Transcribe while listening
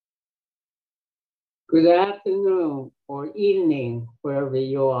Good afternoon or evening, wherever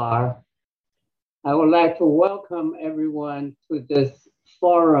you are. I would like to welcome everyone to this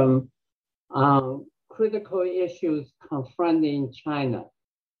forum on critical issues confronting China.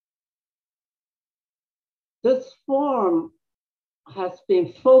 This forum has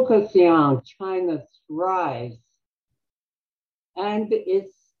been focusing on China's rise and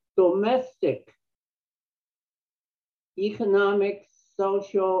its domestic economic,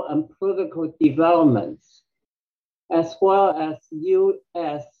 social, and political developments, as well as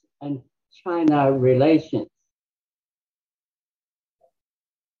U.S. and China relations.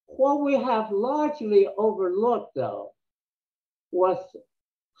 What we have largely overlooked, though, was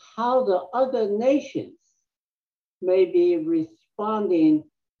how the other nations may be responding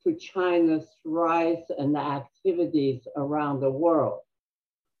to China's rise and activities around the world,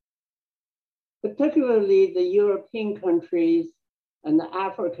 particularly the European countries and the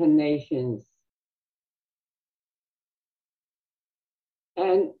African nations.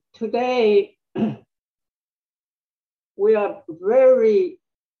 And today, we are very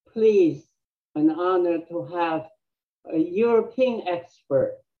pleased and honored to have a European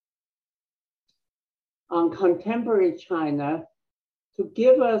expert on contemporary China to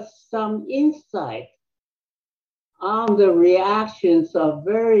give us some insight on the reactions of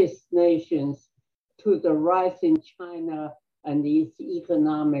various nations to the rise in China and its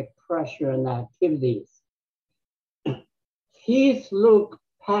economic pressure and activities. He's Luke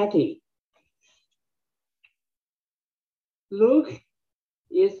Patty. Luke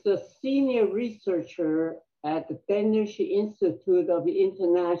is the senior researcher at the Danish Institute of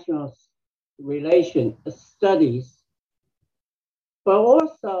International Relations Studies, but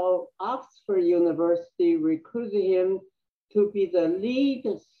also Oxford University recruited him to be the lead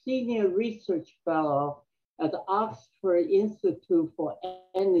senior research fellow at the Oxford Institute for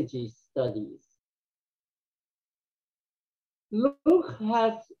Energy Studies. Luke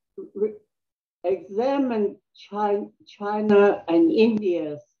has examined China and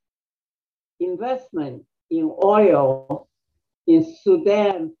India's investment in oil in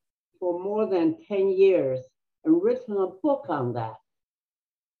Sudan for more than 10 years and written a book on that.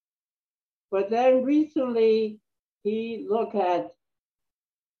 But then recently, he looked at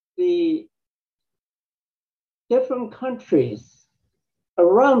the different countries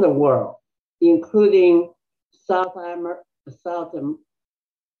around the world, including South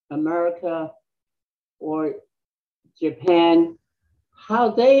America or Japan, how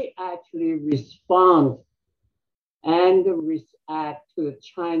they actually respond and react to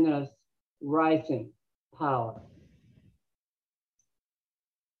China's rising power.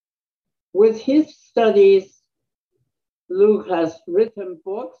 With his studies, Luke has written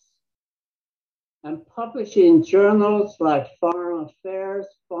books and published in journals like Foreign Affairs,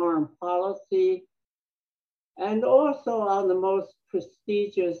 Foreign Policy, and also on the most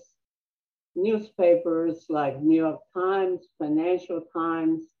prestigious newspapers like New York Times, Financial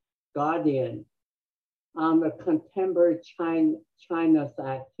Times, Guardian, on the contemporary China's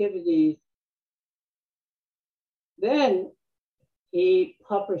activities. Then he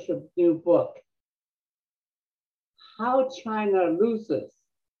published a new book, How China Loses.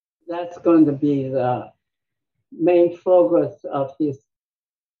 That's going to be the main focus of his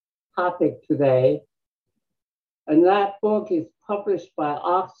topic today. And that book is published by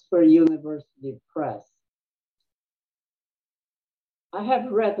Oxford University Press. I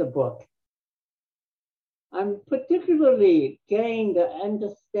have read the book. I'm particularly gaining the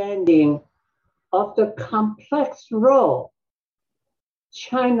understanding of the complex role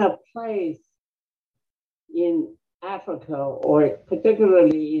China plays in Africa, or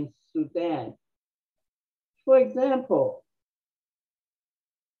particularly in Sudan. For example,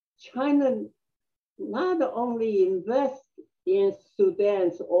 China not only invests in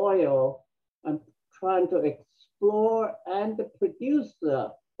Sudan's oil and trying to explore and produce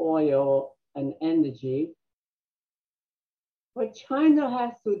the oil and energy, but China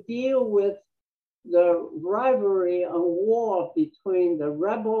has to deal with the rivalry and war between the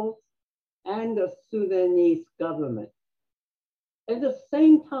rebels and the Sudanese government. At the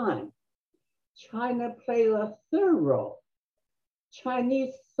same time, China plays a third role.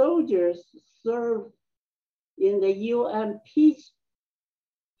 Chinese soldiers serve in the UN peace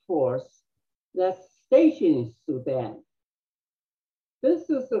force that's stationed in Sudan. This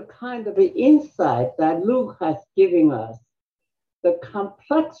is the kind of insight that Luke has given us, the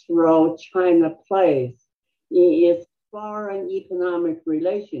complex role China plays in its foreign economic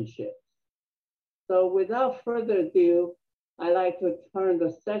relationships. So without further ado, I'd like to turn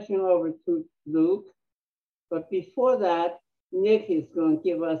the session over to Luke. But before that, Nick is going to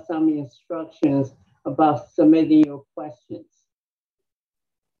give us some instructions about submitting your questions.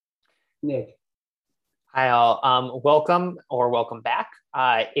 Nick. Hi all, welcome or welcome back.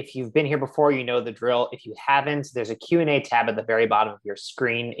 If you've been here before, you know the drill. If you haven't, there's a Q&A tab at the very bottom of your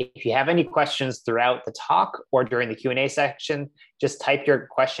screen. If you have any questions throughout the talk or during the Q&A section, just type your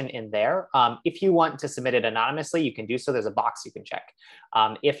question in there. If you want to submit it anonymously, you can do so. There's a box you can check.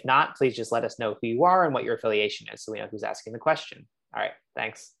 If not, please just let us know who you are and what your affiliation is so we know who's asking the question. All right,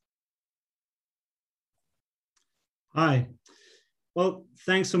 thanks. Hi. Well,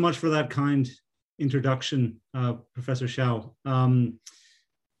 thanks so much for that kind introduction, Professor Xiao.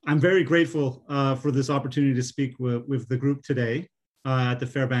 I'm very grateful for this opportunity to speak with the group today at the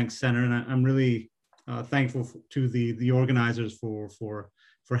Fairbanks Center, and I'm really thankful to the organizers for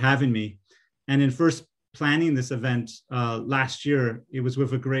having me. And in first planning this event last year, it was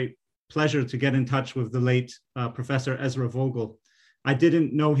with a great pleasure to get in touch with the late Professor Ezra Vogel. I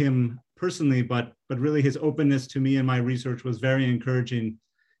didn't know him personally, but really his openness to me and my research was very encouraging.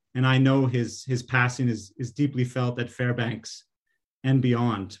 And I know his passing is deeply felt at Fairbanks and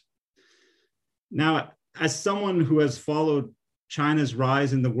beyond. Now, as someone who has followed China's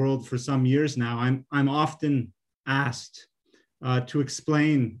rise in the world for some years now, I'm often asked to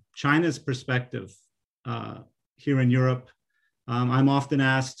explain China's perspective here in Europe. I'm often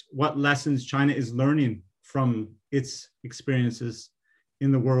asked what lessons China is learning from its experiences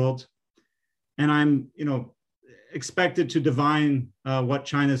in the world. And I'm, expected to divine what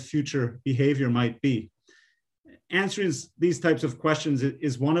China's future behavior might be. Answering these types of questions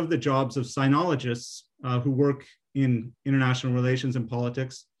is one of the jobs of sinologists who work in international relations and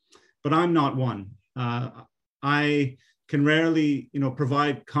politics, but I'm not one. I can rarely,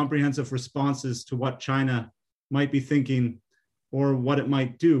 provide comprehensive responses to what China might be thinking or what it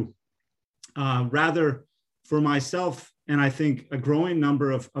might do. Rather, for myself, and I think a growing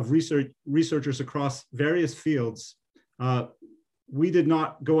number of researchers across various fields, we did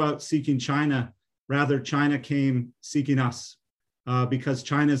not go out seeking China. Rather, China came seeking us because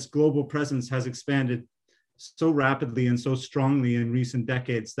China's global presence has expanded so rapidly and so strongly in recent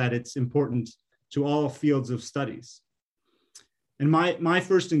decades that it's important to all fields of studies. And my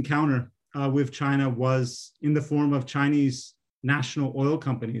first encounter with China was in the form of Chinese national oil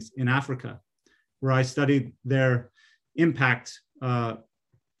companies in Africa, where I studied their impact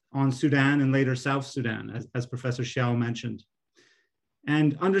on Sudan and later South Sudan, as Professor Xiao mentioned.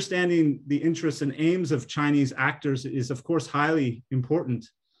 And understanding the interests and aims of Chinese actors is, of course, highly important.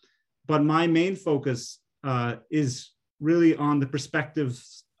 But my main focus is really on the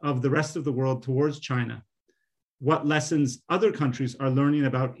perspectives of the rest of the world towards China, what lessons other countries are learning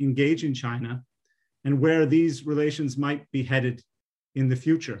about engaging China, and where these relations might be headed in the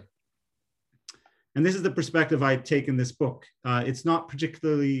future. And this is the perspective I take in this book. It's not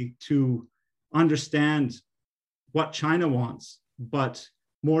particularly to understand what China wants, but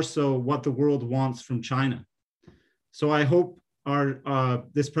more so what the world wants from China. So I hope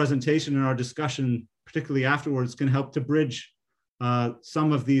this presentation and our discussion, particularly afterwards, can help to bridge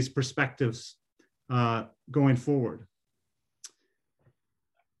some of these perspectives going forward.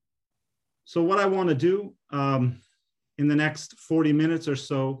 So what I want to do in the next 40 minutes or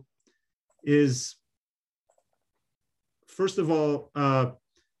so is, first of all,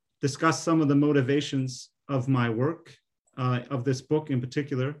 discuss some of the motivations of my work, of this book in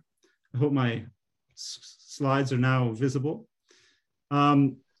particular. I hope my slides are now visible.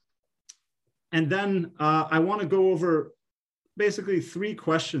 And then I want to go over basically 3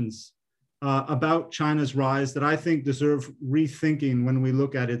 questions about China's rise that I think deserve rethinking when we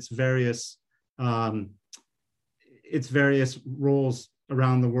look at its various roles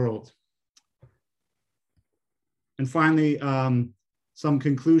around the world. And finally, some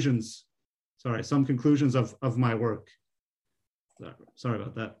conclusions of my work. Sorry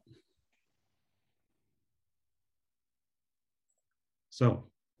about that. So,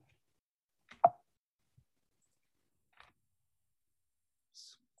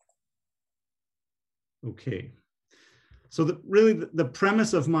 okay. So really the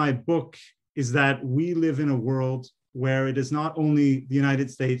premise of my book is that we live in a world where it is not only the United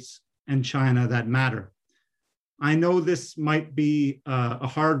States and China that matter. I know this might be a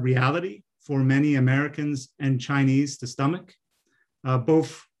hard reality for many Americans and Chinese to stomach.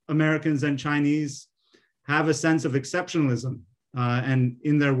 Both Americans and Chinese have a sense of exceptionalism and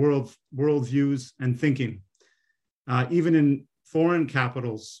in their worldviews and thinking. Even in foreign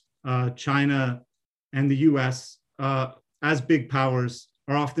capitals, China and the US, as big powers,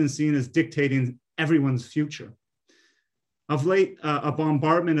 are often seen as dictating everyone's future. Of late, a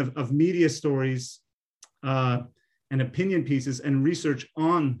bombardment of media stories and opinion pieces and research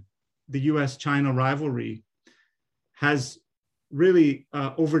on the US-China rivalry has really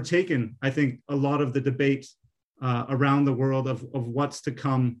overtaken, I think, a lot of the debate around the world of what's to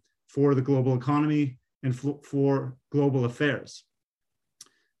come for the global economy and for global affairs.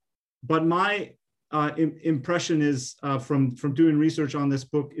 But my impression is from doing research on this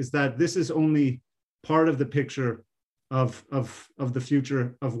book is that this is only part of the picture of the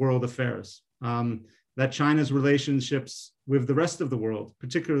future of world affairs. That China's relationships with the rest of the world,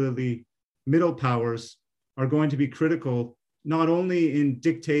 particularly middle powers, are going to be critical, not only in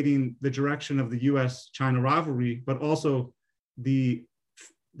dictating the direction of the US-China rivalry, but also the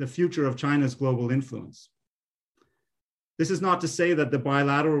future of China's global influence. This is not to say that the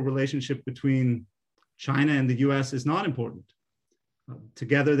bilateral relationship between China and the US is not important.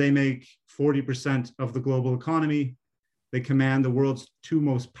 Together, they make 40% of the global economy. They command the world's two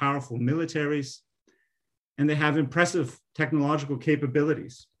most powerful militaries, and they have impressive technological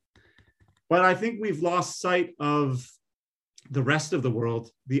capabilities. But I think we've lost sight of the rest of the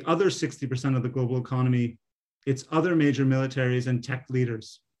world, the other 60% of the global economy, its other major militaries and tech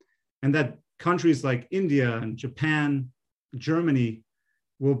leaders, and that countries like India and Japan, Germany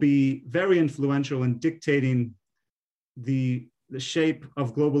will be very influential in dictating the shape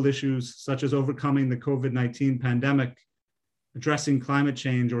of global issues such as overcoming the COVID-19 pandemic, addressing climate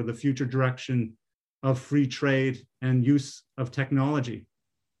change, or the future direction of free trade and use of technology.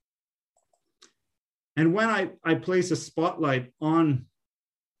 And when I place a spotlight on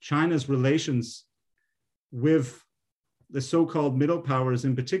China's relations with the so-called middle powers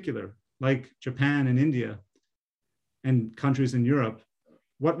in particular, like Japan and India and countries in Europe,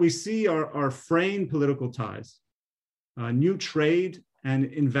 what we see are fraying political ties, new trade and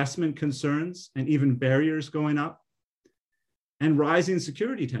investment concerns, and even barriers going up, and rising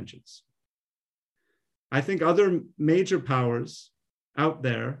security tensions. I think other major powers out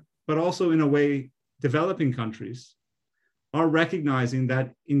there, but also in a way developing countries, are recognizing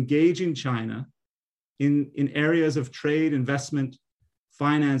that engaging China in areas of trade, investment,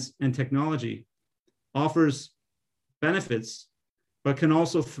 finance, and technology offers benefits, but can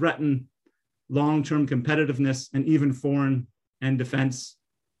also threaten long-term competitiveness and even foreign and defense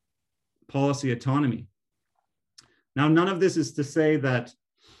policy autonomy. Now, none of this is to say that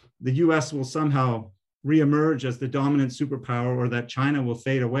the US will somehow reemerge as the dominant superpower or that China will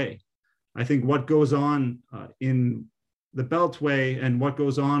fade away. I think what goes on in the Beltway and what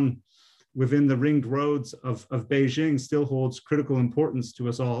goes on within the ringed roads of Beijing still holds critical importance to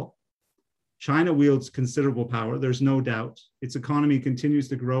us all. China wields considerable power, there's no doubt. Its economy continues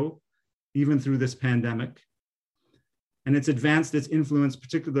to grow, even through this pandemic. And it's advanced its influence,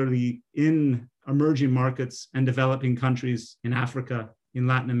 particularly in emerging markets and developing countries in Africa, in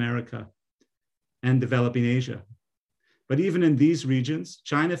Latin America, and developing Asia. But even in these regions,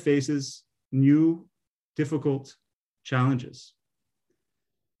 China faces new, difficult challenges.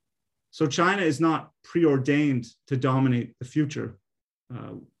 So China is not preordained to dominate the future.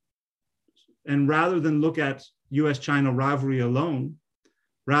 And rather than look at US-China rivalry alone,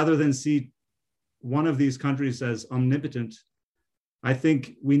 rather than see one of these countries as omnipotent, I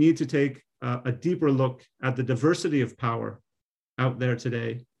think we need to take a deeper look at the diversity of power out there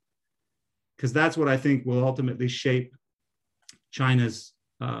today, because that's what I think will ultimately shape China's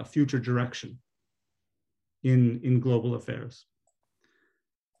future direction in global affairs.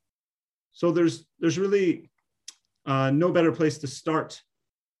 So there's really no better place to start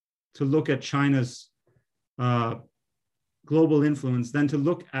to look at China's global influence than to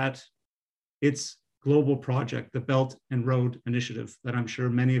look at its global project, the Belt and Road Initiative, that I'm sure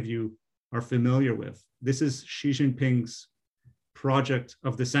many of you are familiar with. This is Xi Jinping's project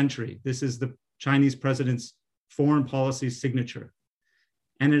of the century. This is the Chinese president's foreign policy signature.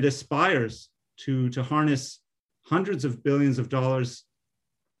 And it aspires to harness hundreds of billions of dollars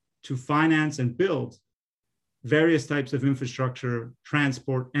to finance and build various types of infrastructure,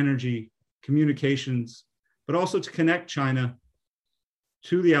 transport, energy, communications, but also to connect China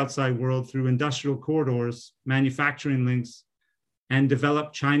to the outside world through industrial corridors, manufacturing links, and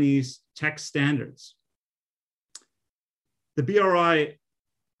develop Chinese tech standards. The BRI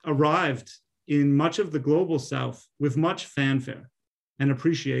arrived in much of the global South with much fanfare and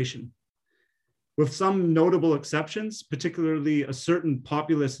appreciation. With some notable exceptions, particularly a certain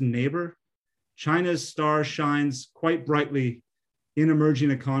populous neighbor, China's star shines quite brightly in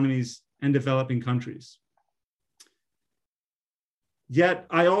emerging economies and developing countries. Yet,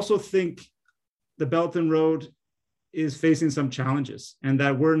 I also think the Belt and Road is facing some challenges, and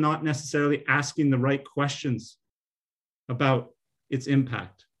that we're not necessarily asking the right questions about its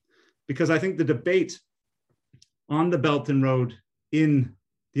impact. Because I think the debate on the Belt and Road in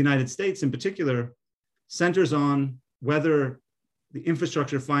the United States in particular, centers on whether the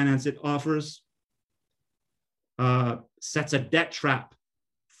infrastructure finance it offers sets a debt trap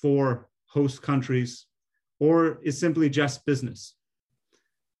for host countries or is simply just business.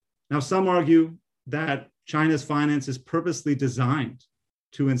 Now, some argue that China's finance is purposely designed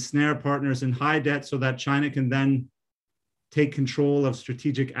to ensnare partners in high debt so that China can then take control of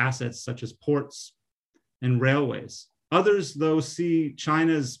strategic assets such as ports and railways. Others, though, see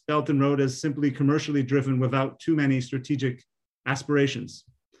China's Belt and Road as simply commercially driven without too many strategic aspirations.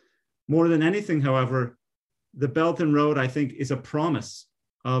 More than anything, however, the Belt and Road, I think, is a promise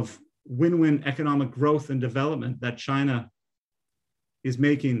of win-win economic growth and development that China is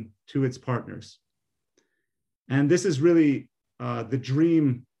making to its partners. And this is really the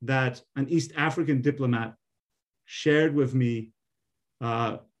dream that an East African diplomat shared with me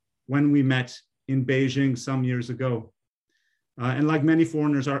when we met in Beijing some years ago. And like many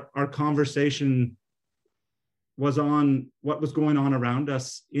foreigners, our conversation was on what was going on around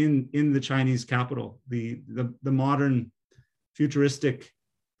us in the Chinese capital, the modern futuristic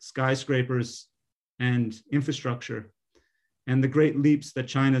skyscrapers and infrastructure, and the great leaps that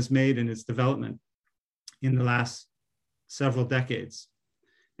China's made in its development in the last several decades.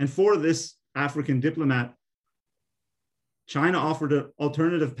 And for this African diplomat, China offered an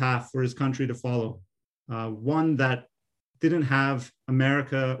alternative path for his country to follow, one that didn't have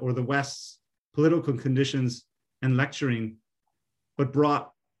America or the West's political conditions and lecturing, but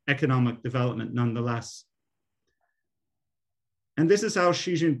brought economic development nonetheless. And this is how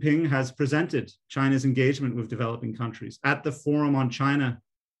Xi Jinping has presented China's engagement with developing countries. At the Forum on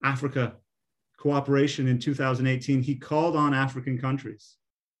China-Africa Cooperation in 2018, he called on African countries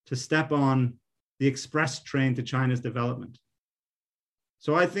to step on the express train to China's development.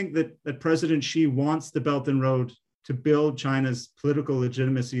 So I think that President Xi wants the Belt and Road to build China's political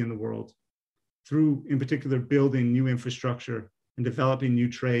legitimacy in the world through, in particular, building new infrastructure and developing new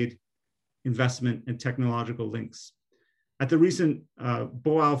trade, investment, and technological links. At the recent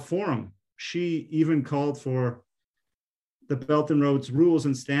Boao Forum, Xi even called for the Belt and Road's rules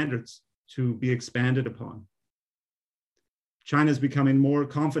and standards to be expanded upon. China is becoming more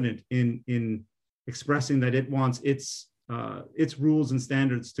confident in expressing that it wants its rules and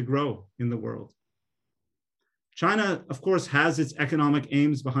standards to grow in the world. China, of course, has its economic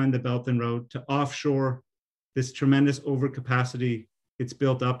aims behind the Belt and Road to offshore this tremendous overcapacity it's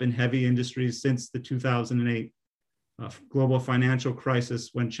built up in heavy industries since the 2008 global financial crisis,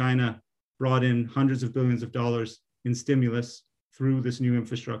 when China brought in hundreds of billions of dollars in stimulus through this new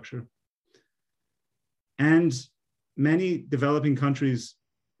infrastructure. And many developing countries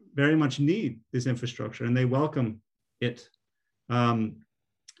very much need this infrastructure and they welcome it.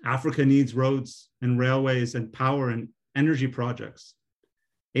 Africa needs roads and railways and power and energy projects.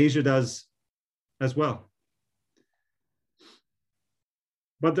 Asia does as well.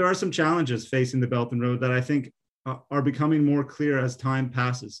 But there are some challenges facing the Belt and Road that I think are becoming more clear as time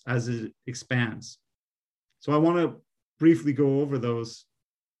passes, as it expands. So I want to briefly go over those,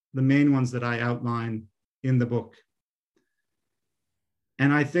 the main ones that I outline in the book.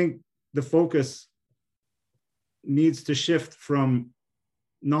 And I think the focus needs to shift from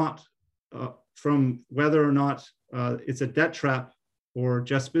from whether or not it's a debt trap or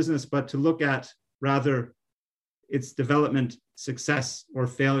just business, but to look at rather its development success or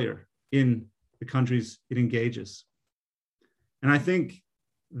failure in the countries it engages. And I think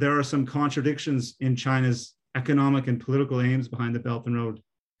there are some contradictions in China's economic and political aims behind the Belt and Road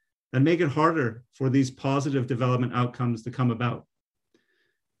that make it harder for these positive development outcomes to come about.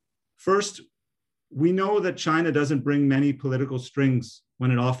 First, we know that China doesn't bring many political strings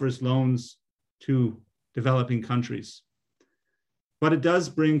when it offers loans to developing countries, but it does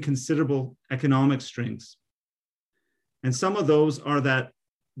bring considerable economic strings. And some of those are that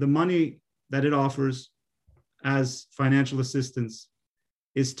the money that it offers as financial assistance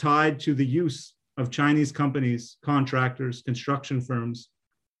is tied to the use of Chinese companies, contractors, construction firms,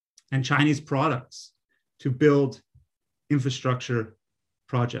 and Chinese products to build infrastructure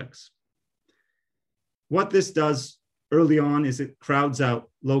projects. What this does early on is it crowds out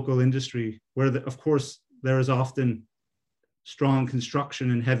local industry, where, of course, there is often strong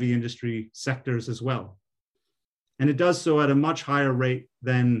construction and heavy industry sectors as well. And it does so at a much higher rate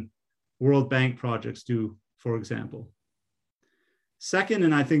than World Bank projects do, for example. Second,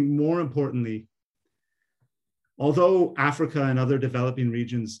 and I think more importantly, although Africa and other developing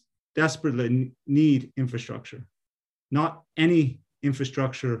regions desperately need infrastructure, not any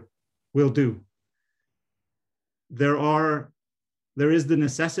infrastructure will do. There is the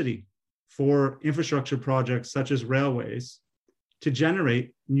necessity for infrastructure projects such as railways to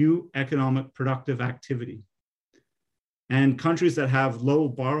generate new economic productive activity. And countries that have low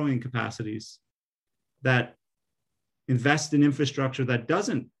borrowing capacities, that invest in infrastructure that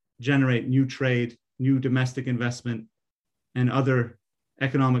doesn't generate new trade, new domestic investment, and other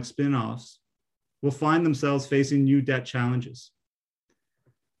economic spin-offs, will find themselves facing new debt challenges.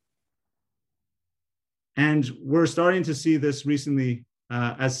 And we're starting to see this recently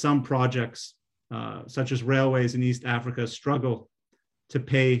as some projects, such as railways in East Africa, struggle to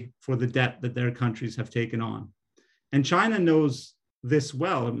pay for the debt that their countries have taken on. And China knows this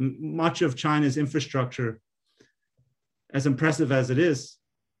well. Much of China's infrastructure, as impressive as it is,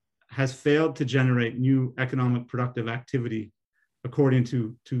 has failed to generate new economic productive activity, according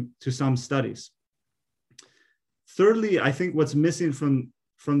to some studies. Thirdly, I think what's missing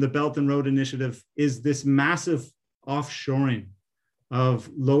from the Belt and Road Initiative is this massive offshoring of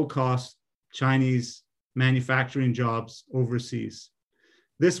low-cost Chinese manufacturing jobs overseas.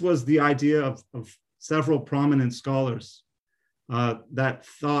 This was the idea of several prominent scholars that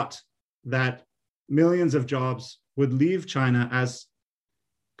thought that millions of jobs would leave China as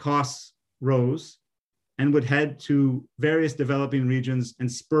costs rose and would head to various developing regions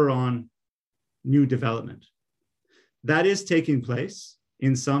and spur on new development. That is taking place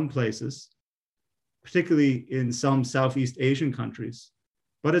in some places, particularly in some Southeast Asian countries,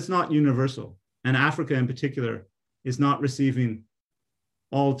 but it's not universal. And Africa in particular is not receiving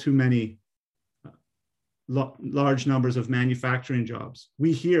all too many large numbers of manufacturing jobs.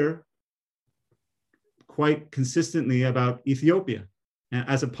 We hear quite consistently about Ethiopia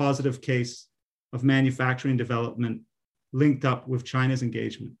as a positive case of manufacturing development linked up with China's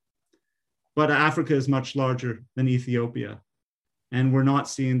engagement. But Africa is much larger than Ethiopia, and we're not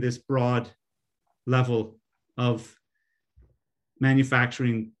seeing this broad level of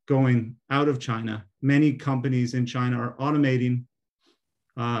manufacturing going out of China. Many companies in China are automating,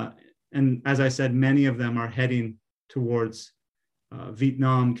 and as I said, many of them are heading towards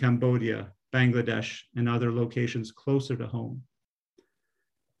Vietnam, Cambodia, Bangladesh, and other locations closer to home.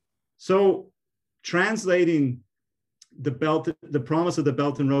 So translating the promise of the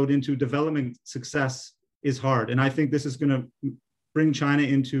Belt and Road into development success is hard. And I think this is going to bring China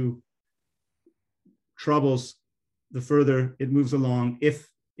into troubles the further it moves along if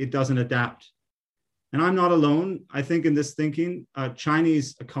it doesn't adapt. And I'm not alone. I think in this thinking,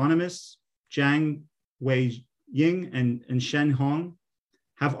 Chinese economists, Zhang Weiying and Shen Hong,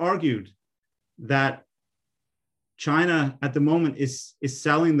 have argued that China at the moment is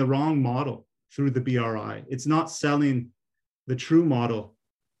selling the wrong model through the BRI. It's not selling the true model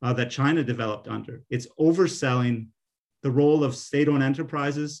that China developed under. It's overselling the role of state-owned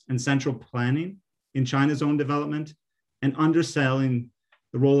enterprises and central planning in China's own development, and underselling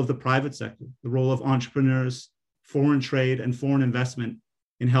the role of the private sector, the role of entrepreneurs, foreign trade, and foreign investment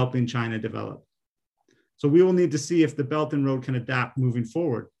in helping China develop. So we will need to see if the Belt and Road can adapt moving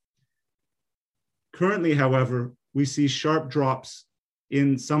forward. Currently, however, we see sharp drops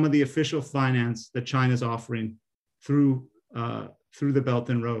in some of the official finance that China's offering through the Belt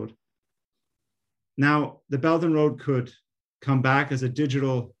and Road. Now, the Belt and Road could come back as a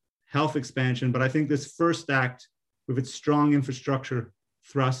digital health expansion, but I think this first act with its strong infrastructure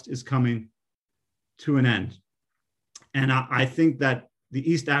thrust is coming to an end. And I think that the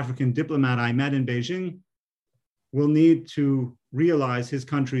East African diplomat I met in Beijing will need to realize his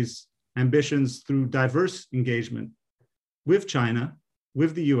country's ambitions through diverse engagement with China,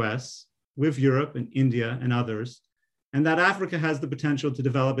 with the US, with Europe and India and others, and that Africa has the potential to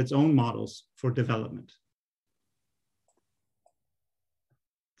develop its own models for development.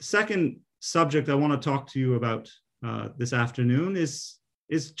 The second subject I want to talk to you about this afternoon is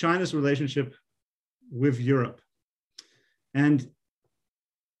China's relationship with Europe. And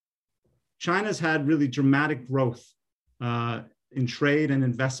China's had really dramatic growth in trade and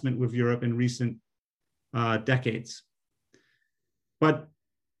investment with Europe in recent decades. But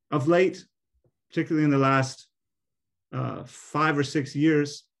of late, particularly in the last 5 or 6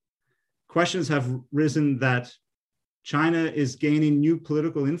 years, questions have risen that China is gaining new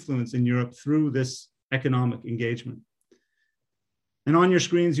political influence in Europe through this economic engagement. And on your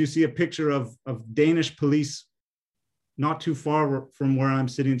screens, you see a picture of Danish police not too far from where I'm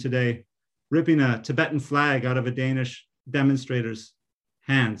sitting today, ripping a Tibetan flag out of a Danish demonstrator's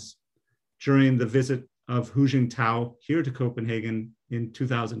hands during the visit of Hu Jintao here to Copenhagen in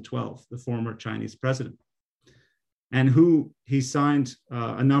 2012, the former Chinese president. And he signed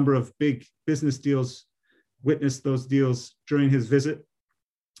a number of big business deals, witnessed those deals during his visit.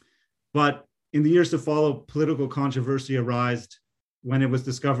 But in the years to follow, political controversy arose when it was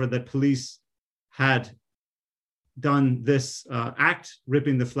discovered that police had done this act,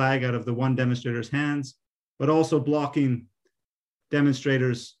 ripping the flag out of the one demonstrator's hands, but also blocking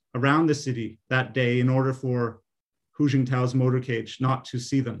demonstrators around the city that day in order for Hu Jintao's motorcade not to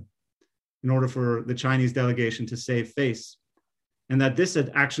see them, in order for the Chinese delegation to save face. And that this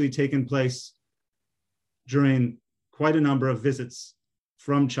had actually taken place during quite a number of visits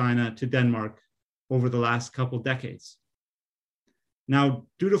from China to Denmark over the last couple decades. Now,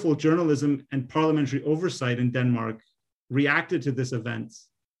 dutiful journalism and parliamentary oversight in Denmark reacted to this event,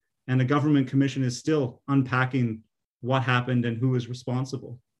 and the government commission is still unpacking what happened and who is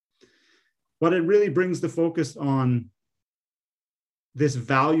responsible. But it really brings the focus on this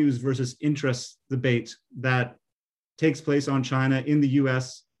values versus interests debate that takes place on China in the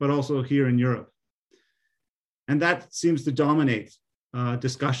US, but also here in Europe. And that seems to dominate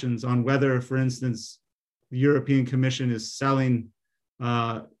discussions on whether, for instance, the European Commission is selling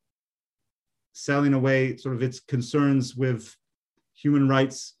away sort of its concerns with human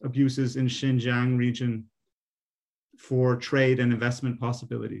rights abuses in Xinjiang region for trade and investment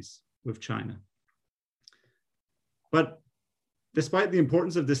possibilities with China. But despite the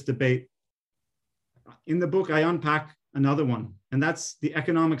importance of this debate, in the book, I unpack another one, and that's the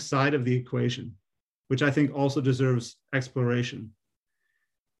economic side of the equation, which I think also deserves exploration.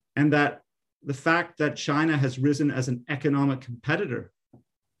 And that the fact that China has risen as an economic competitor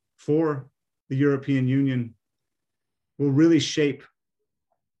for the European Union will really shape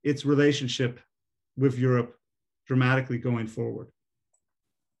its relationship with Europe dramatically going forward.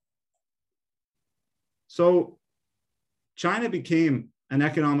 So China became an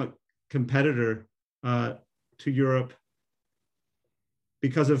economic competitor to Europe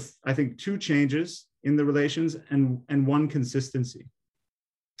because of, I think, two changes in the relations and one consistency.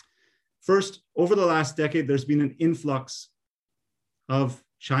 First, over the last decade, there's been an influx of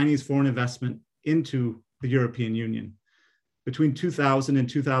Chinese foreign investment into the European Union. Between 2000 and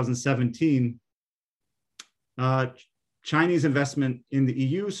 2017, Chinese investment in the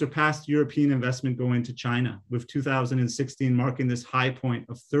EU surpassed European investment going to China, with 2016 marking this high point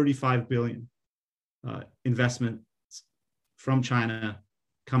of 35 billion investments from China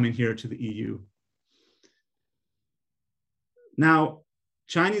coming here to the EU. Now,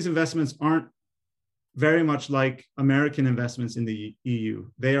 Chinese investments aren't very much like American investments in the EU.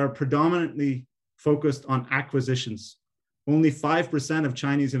 They are predominantly focused on acquisitions. Only 5% of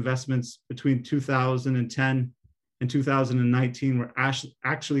Chinese investments between 2010 and 2019 were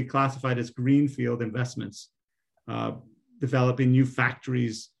actually classified as greenfield investments, developing new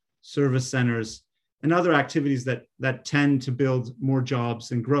factories, service centers, and other activities that tend to build more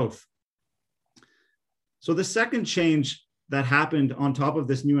jobs and growth. So the second change that happened on top of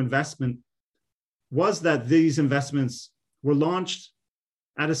this new investment was that these investments were launched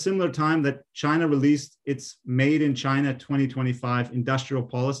at a similar time that China released its Made in China 2025 industrial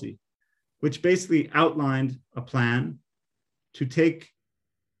policy, which basically outlined a plan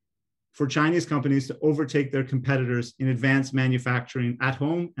for Chinese companies to overtake their competitors in advanced manufacturing at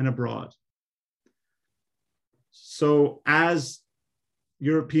home and abroad. So as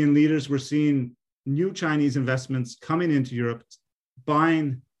European leaders were seeing new Chinese investments coming into Europe,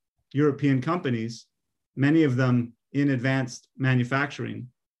 buying European companies, many of them in advanced manufacturing,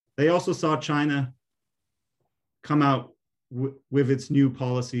 they also saw China come out with its new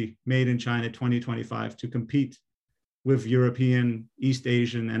policy, Made in China 2025, to compete with European, East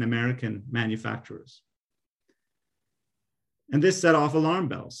Asian, and American manufacturers. And this set off alarm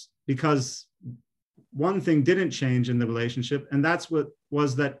bells, because one thing didn't change in the relationship, and that's what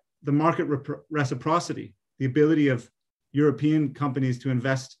was that the market reciprocity, the ability of European companies to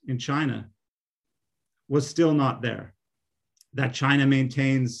invest in China, was still not there. That China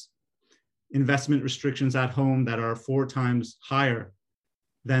maintains investment restrictions at home that are 4 times higher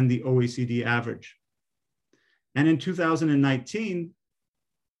than the OECD average. And in 2019,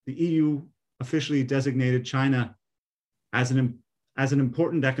 the EU officially designated China as an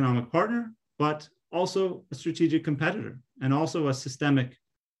important economic partner, but also a strategic competitor and also a systemic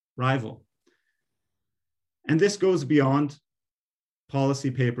rival. And this goes beyond policy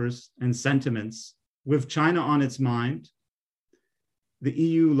papers and sentiments. With China on its mind, the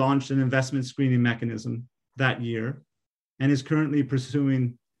EU launched an investment screening mechanism that year and is currently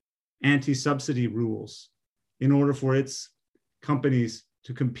pursuing anti-subsidy rules in order for its companies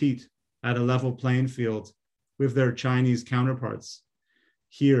to compete at a level playing field with their Chinese counterparts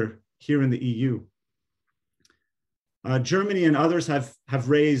here in the EU. Germany and others have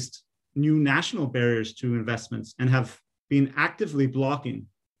raised new national barriers to investments and have been actively blocking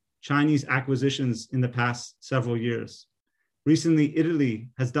Chinese acquisitions in the past several years. Recently, Italy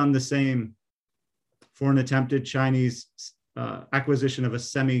has done the same for an attempted Chinese acquisition of a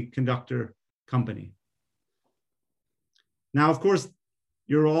semiconductor company. Now, of course,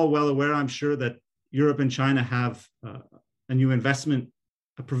 you're all well aware, I'm sure, that Europe and China have a new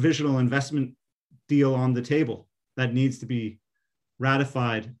a provisional investment deal on the table that needs to be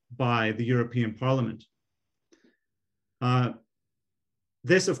ratified by the European Parliament.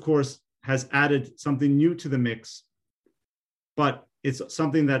 This, of course, has added something new to the mix, but it's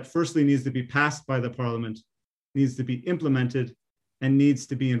something that firstly needs to be passed by the Parliament, needs to be implemented, and needs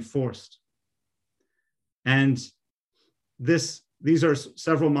to be enforced. And these are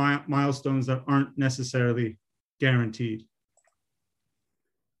several milestones that aren't necessarily guaranteed.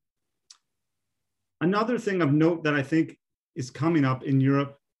 Another thing of note that I think is coming up in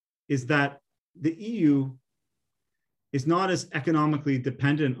Europe is that the EU is not as economically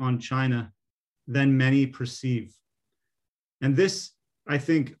dependent on China than many perceive. And this, I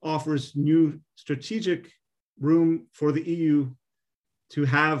think, offers new strategic room for the EU to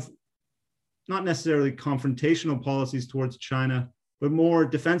have not necessarily confrontational policies towards China, but more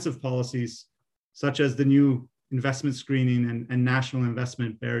defensive policies, such as the new investment screening and national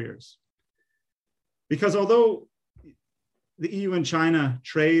investment barriers. Because although the EU and China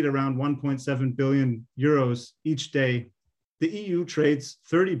trade around 1.7 billion euros each day, the EU trades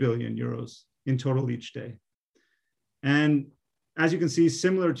 30 billion euros in total each day. And as you can see,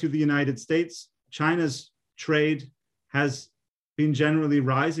 similar to the United States, China's trade has been generally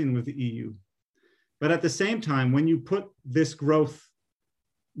rising with the EU. But at the same time, when you put this growth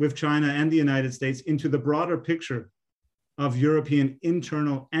with China and the United States into the broader picture of European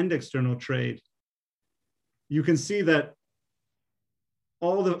internal and external trade, you can see that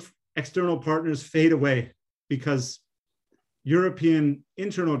all the external partners fade away because European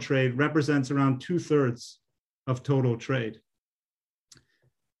internal trade represents around 2/3 of total trade.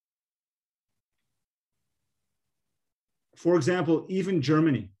 For example, even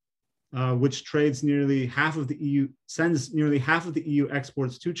Germany, which trades nearly half of the EU, sends nearly half of the EU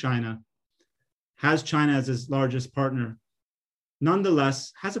exports to China, has China as its largest partner,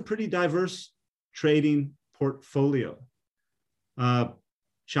 nonetheless has a pretty diverse trading portfolio.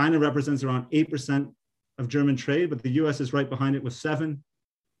 China represents around 8% of German trade, but the US is right behind it with 7%.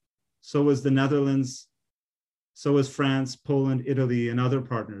 So is the Netherlands, so is France, Poland, Italy, and other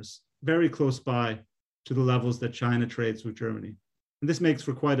partners, very close by to the levels that China trades with Germany. And this makes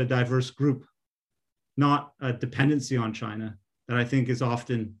for quite a diverse group, not a dependency on China that I think is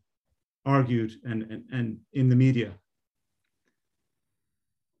often argued and in the media.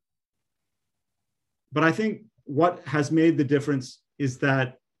 But I think what has made the difference is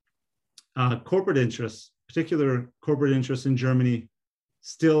that corporate interests, particular corporate interests in Germany,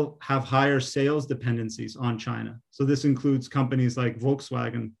 still have higher sales dependencies on China. So this includes companies like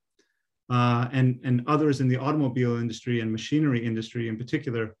Volkswagen and others in the automobile industry and machinery industry in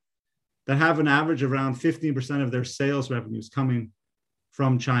particular, that have an average of around 15% of their sales revenues coming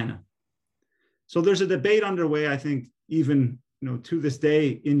from China. So there's a debate underway, I think, even to this day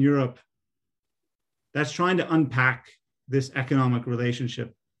in Europe, that's trying to unpack this economic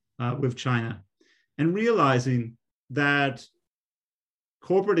relationship with China and realizing that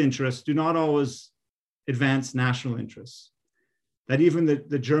corporate interests do not always advance national interests. That even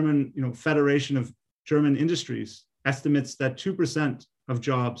the German Federation of German Industries estimates that 2% of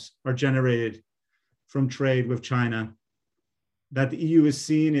jobs are generated from trade with China, that the EU is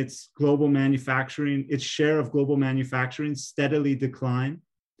seeing its share of global manufacturing steadily decline,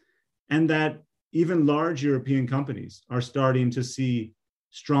 and that even large European companies are starting to see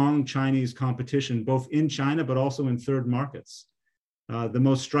strong Chinese competition, both in China, but also in third markets. The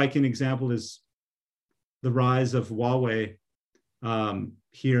most striking example is the rise of Huawei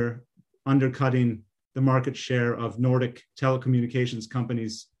here, undercutting the market share of Nordic telecommunications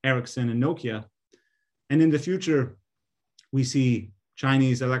companies, Ericsson and Nokia. And in the future, we see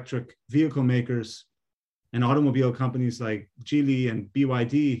Chinese electric vehicle makers and automobile companies like Geely and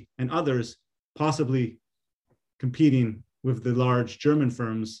BYD and others possibly competing with the large German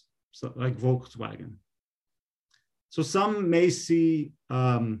firms like Volkswagen. So some may see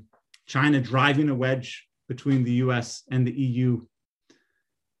China driving a wedge between the US and the EU,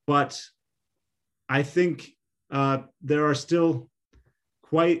 but I think there's still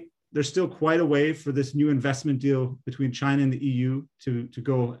quite a way for this new investment deal between China and the EU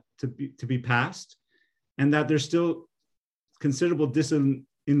to be passed, and that there's still considerable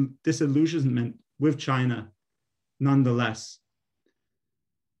disillusionment with China nonetheless.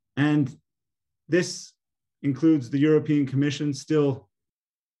 And this includes the European Commission still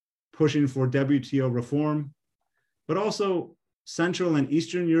pushing for WTO reform, but also Central and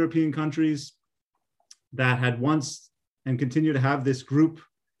Eastern European countries that had once and continue to have this group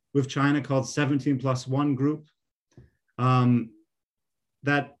with China called 17+1 group,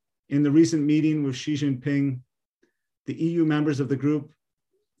 that in the recent meeting with Xi Jinping, the EU members of the group,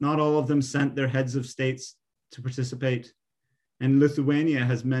 not all of them sent their heads of states to participate. And Lithuania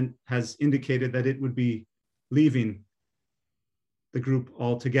has indicated that it would be leaving the group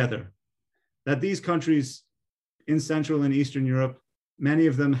altogether. That these countries in Central and Eastern Europe, many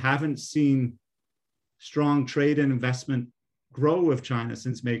of them haven't seen strong trade and investment grow with China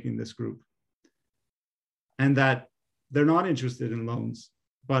since making this group. And that they're not interested in loans,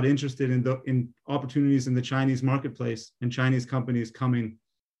 but interested in opportunities in the Chinese marketplace and Chinese companies coming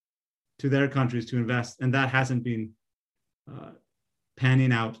to their countries to invest. And that hasn't been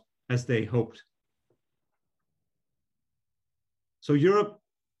panning out as they hoped. So Europe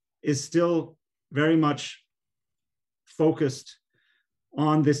is still very much focused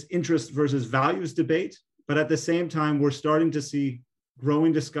on this interest versus values debate, but at the same time, we're starting to see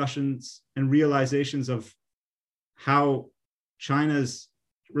growing discussions and realizations of how China's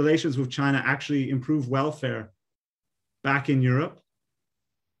relations with China actually improve welfare back in Europe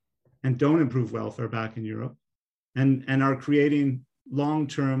and don't improve welfare back in Europe, and are creating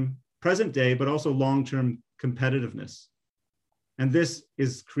long-term, present day, but also long-term competitiveness. And this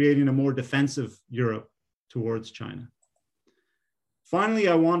is creating a more defensive Europe towards China. Finally,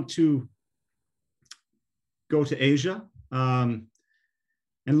 I want to go to Asia and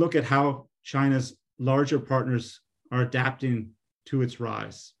look at how China's larger partners are adapting to its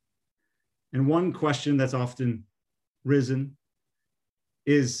rise. And one question that's often risen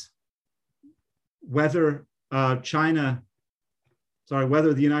is whether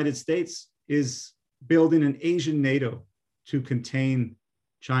whether the United States is building an Asian NATO to contain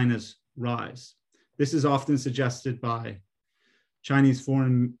China's rise. This is often suggested by Chinese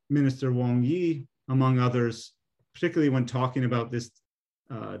Foreign Minister Wang Yi, among others, particularly when talking about this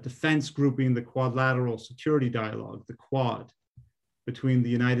defense grouping, the Quadrilateral Security Dialogue, the Quad, between the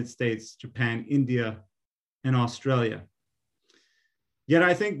United States, Japan, India, and Australia. Yet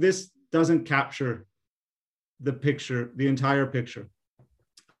I think this doesn't capture the picture, the entire picture.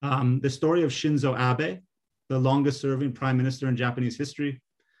 The story of Shinzo Abe, the longest serving prime minister in Japanese history,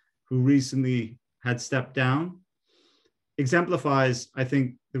 who recently had stepped down, exemplifies, I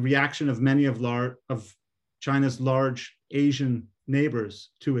think, the reaction of many of China's large Asian neighbors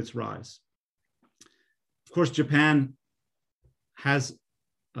to its rise. Of course, Japan has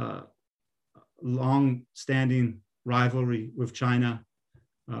a long-standing rivalry with China,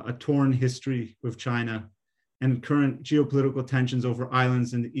 a torn history with China, and current geopolitical tensions over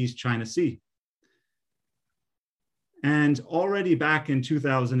islands in the East China Sea. And already back in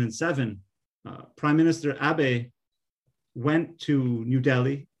 2007, Prime Minister Abe went to New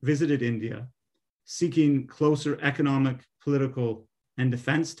Delhi, visited India, seeking closer economic, political, and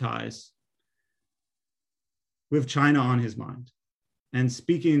defense ties with China on his mind. And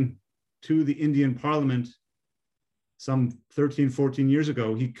speaking to the Indian parliament some 13, 14 years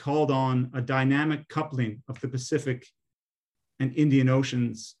ago, he called on a dynamic coupling of the Pacific and Indian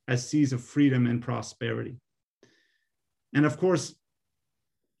Oceans as seas of freedom and prosperity. And of course,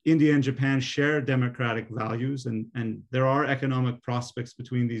 India and Japan share democratic values, and there are economic prospects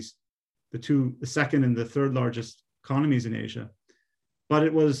between the second and the third largest economies in Asia. But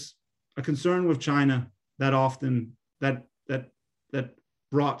it was a concern with China that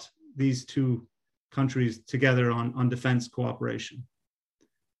brought these two countries together on defense cooperation.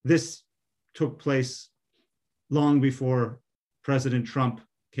 This took place long before President Trump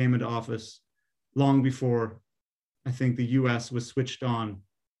came into office, long before I think the US was switched on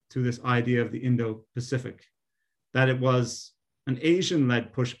to this idea of the Indo-Pacific, that it was an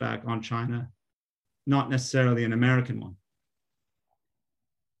Asian-led pushback on China, not necessarily an American one.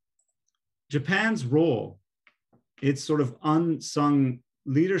 Japan's role, its sort of unsung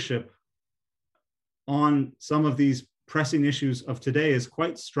leadership on some of these pressing issues of today is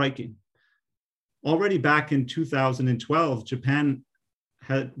quite striking. Already back in 2012, Japan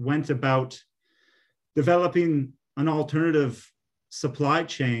went about developing an alternative supply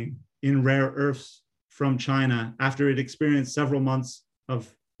chain in rare earths from China after it experienced several months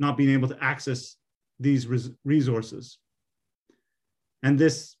of not being able to access these resources. And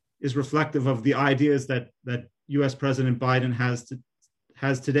this is reflective of the ideas that US President Biden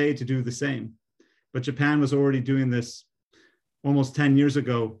has today to do the same. But Japan was already doing this almost 10 years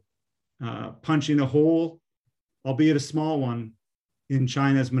ago, punching a hole, albeit a small one, in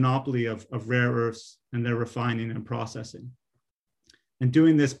China's monopoly of rare earths and their refining and processing. And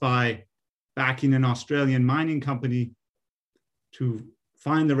doing this by backing an Australian mining company to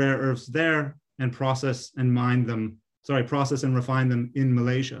find the rare earths there and process and refine them in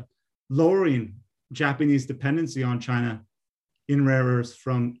Malaysia, lowering Japanese dependency on China in rare earths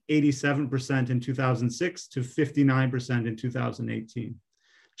from 87% in 2006 to 59% in 2018.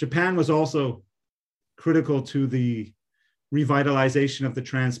 Japan was also critical to the revitalization of the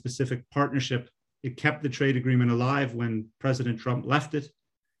Trans-Pacific Partnership. It kept the trade agreement alive when President Trump left it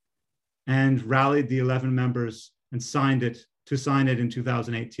and rallied the 11 members and sign it in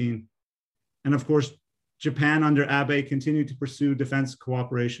 2018. And of course, Japan under Abe continued to pursue defense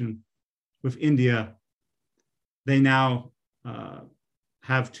cooperation with India. They now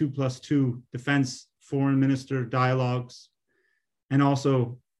have 2+2 defense foreign minister dialogues, and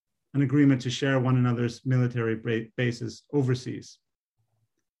also an agreement to share one another's military bases overseas.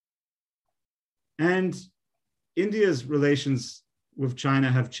 And India's relations with China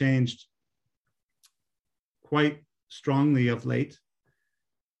have changed quite strongly of late.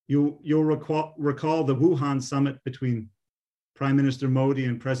 You'll recall the Wuhan summit between Prime Minister Modi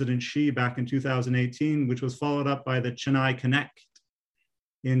and President Xi back in 2018, which was followed up by the Chennai Connect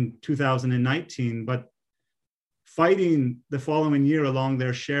in 2019. But fighting the following year along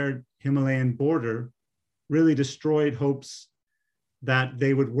their shared Himalayan border really destroyed hopes that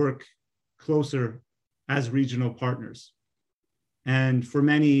they would work closer as regional partners. And for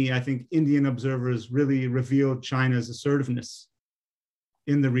many, I think Indian observers really revealed China's assertiveness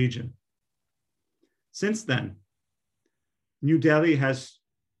in the region. Since then, New Delhi has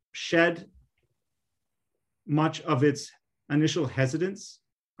shed much of its initial hesitance,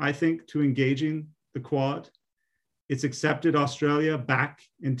 I think, to engaging the Quad. It's accepted Australia back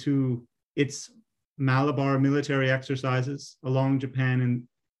into its Malabar military exercises along with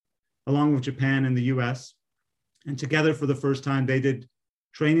Japan and the US. And together for the first time, they did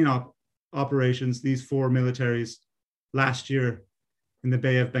training operations, these four militaries, last year in the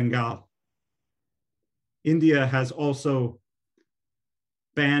Bay of Bengal. India has also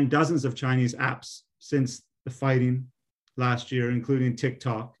banned dozens of Chinese apps since the fighting last year, including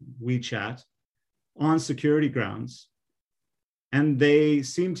TikTok, WeChat, on security grounds. And they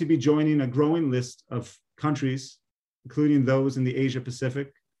seem to be joining a growing list of countries, including those in the Asia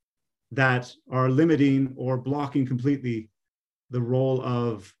Pacific, that are limiting or blocking completely the role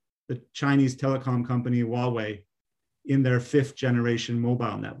of the Chinese telecom company Huawei in their 5th generation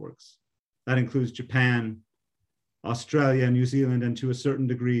mobile networks. That includes Japan, Australia, New Zealand, and to a certain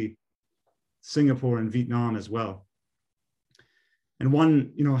degree, Singapore and Vietnam as well. And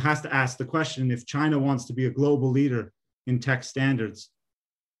one, has to ask the question, if China wants to be a global leader in tech standards,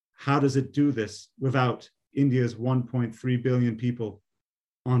 how does it do this without India's 1.3 billion people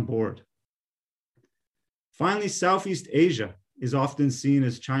on board? Finally, Southeast Asia is often seen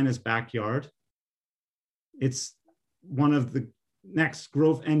as China's backyard. It's one of the next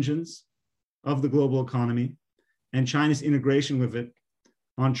growth engines of the global economy, and China's integration with it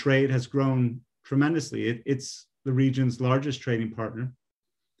on trade has grown tremendously. It's the region's largest trading partner,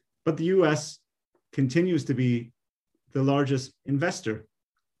 but the US continues to be the largest investor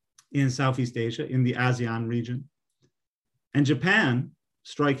in Southeast Asia, in the ASEAN region. And Japan,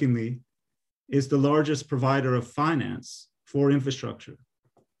 strikingly, is the largest provider of finance for infrastructure,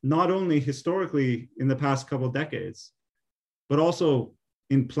 not only historically in the past couple of decades, but also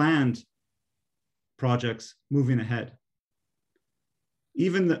in planned projects moving ahead.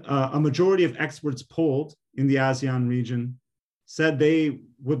 Even a majority of experts polled in the ASEAN region said they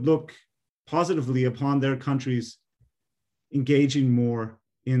would look positively upon their countries engaging more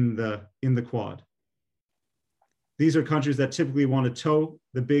in the Quad. These are countries that typically want to toe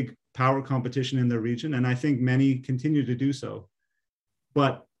the big power competition in their region, and I think many continue to do so,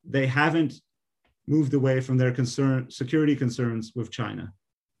 but they haven't moved away from their security concerns with China.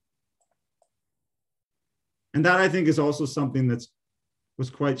 And that, I think, is also something that was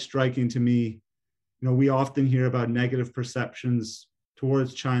quite striking to me. We often hear about negative perceptions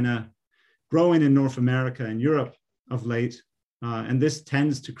towards China growing in North America and Europe of late, and this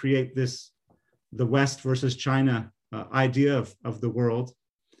tends to create the West versus China idea of the world.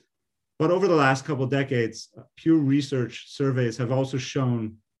 But over the last couple of decades, Pew Research surveys have also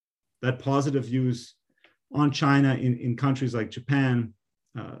shown that positive views on China in countries like Japan,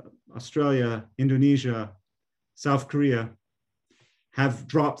 Australia, Indonesia, South Korea have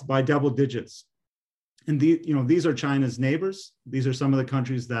dropped by double digits. And these are China's neighbors. These are some of the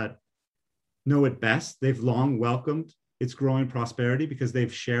countries that know it best. They've long welcomed its growing prosperity because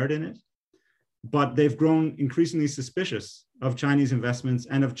they've shared in it. But they've grown increasingly suspicious of Chinese investments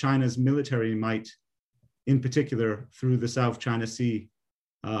and of China's military might, in particular through the South China Sea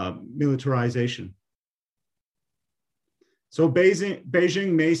militarization. So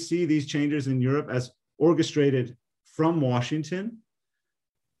Beijing may see these changes in Europe as orchestrated from Washington,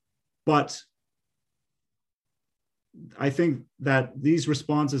 but I think that these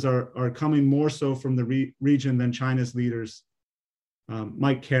responses are coming more so from the region than China's leaders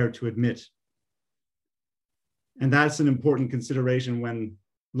might care to admit. And that's an important consideration when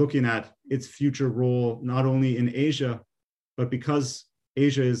looking at its future role, not only in Asia, but because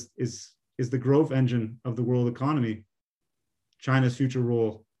Asia is the growth engine of the world economy, China's future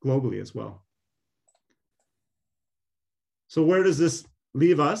role globally as well. So where does this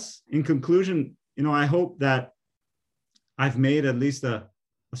leave us? In conclusion, I hope that I've made at least a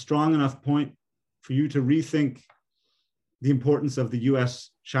strong enough point for you to rethink the importance of the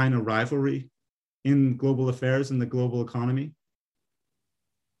US-China rivalry in global affairs and the global economy.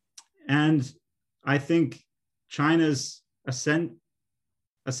 And I think China's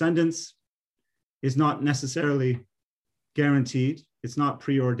ascendance is not necessarily guaranteed. It's not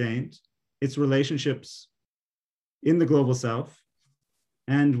preordained. Its relationships in the global South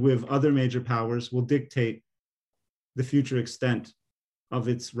and with other major powers will dictate the future extent of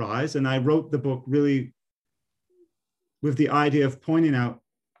its rise. And I wrote the book really with the idea of pointing out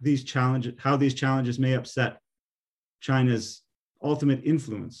these challenges, how these challenges may upset China's ultimate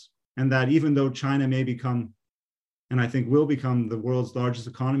influence. And that even though China may become, and I think will become, the world's largest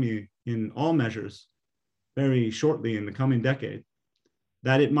economy in all measures very shortly in the coming decade,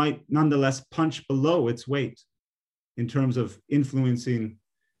 that it might nonetheless punch below its weight in terms of influencing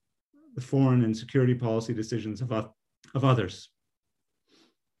the foreign and security policy decisions of others.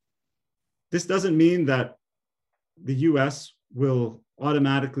 This doesn't mean that the US will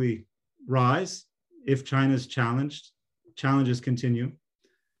automatically rise if China's challenges continue.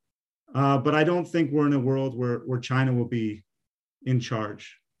 But I don't think we're in a world where China will be in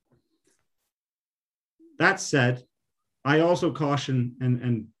charge. That said, I also caution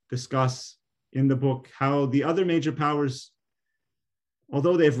and discuss in the book how the other major powers,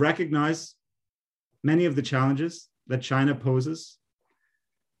 although they've recognized many of the challenges that China poses,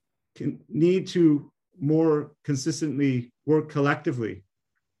 need to more consistently work collectively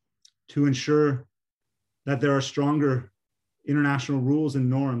to ensure that there are stronger international rules and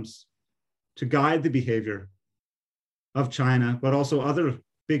norms to guide the behavior of China, but also other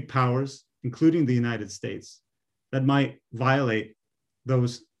big powers, including the United States, that might violate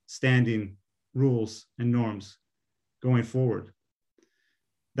those standing rules and norms going forward.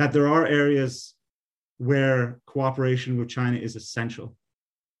 That there are areas where cooperation with China is essential,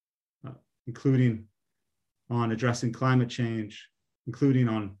 including on addressing climate change, including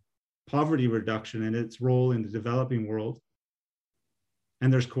on poverty reduction and its role in the developing world.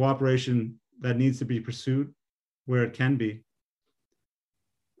 And there's cooperation that needs to be pursued where it can be.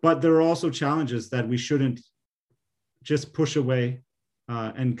 But there are also challenges that we shouldn't just push away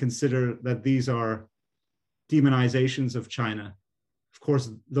and consider that these are demonizations of China. Of course,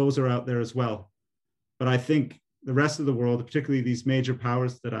 those are out there as well. But I think the rest of the world, particularly these major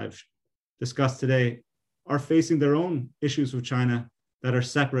powers that I've discussed today, are facing their own issues with China that are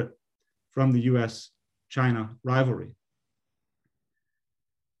separate from the US-China rivalry.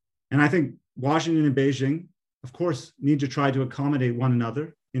 And I think Washington and Beijing, of course, need to try to accommodate one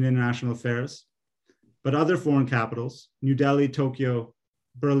another in international affairs, but other foreign capitals, New Delhi, Tokyo,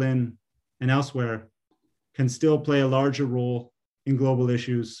 Berlin, and elsewhere, can still play a larger role in global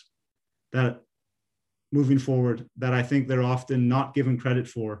issues that moving forward that I think they're often not given credit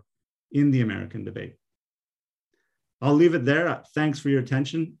for in the American debate. I'll leave it there. Thanks for your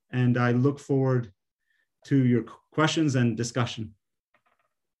attention, and I look forward to your questions and discussion.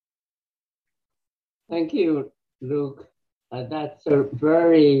 Thank you, Luke. That's a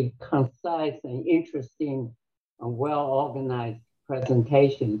very concise and interesting and well-organized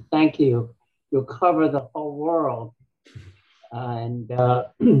presentation. Thank you. You cover the whole world and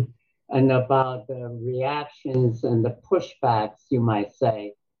about the reactions and the pushbacks, you might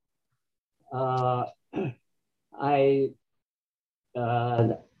say. I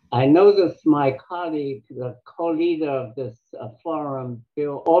noticed my colleague, the co-leader of this forum,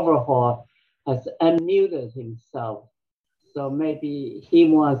 Bill Overhaul, has unmuted himself. So maybe he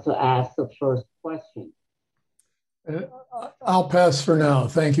wants to ask the first question. I'll pass for now.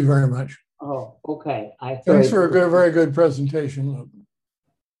 Thank you very much. Oh, okay. Thanks for a very good presentation,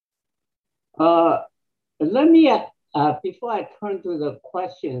 Luke. Let me, before I turn to the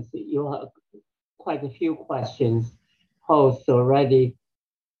questions, you have quite a few questions posed already.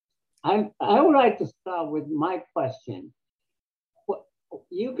 I would like to start with my question.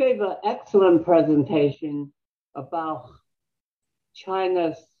 You gave an excellent presentation about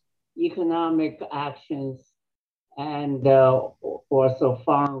China's economic actions and also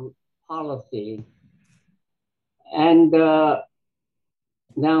foreign policy. And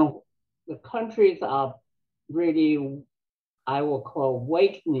now the countries are really, I will call,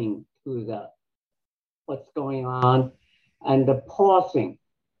 awakening to what's going on and the pausing.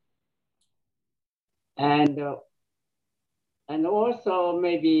 And also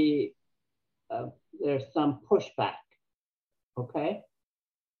maybe there's some pushback, okay?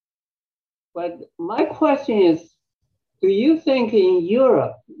 But my question is, do you think in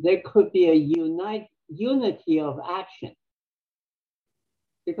Europe there could be a unity of action?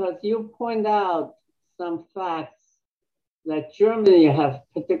 Because you point out some facts that Germany have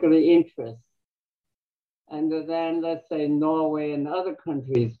particular interest, and then let's say Norway and other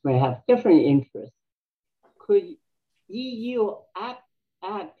countries may have different interests. Could EU act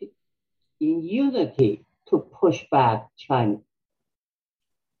in unity to push back China?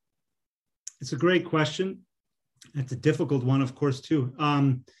 It's a great question. It's a difficult one, of course, too.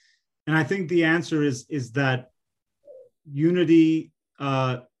 And I think the answer is that unity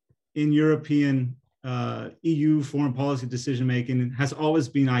in European EU foreign policy decision making has always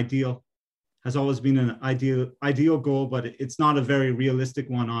been ideal, has always been an ideal goal, but it's not a very realistic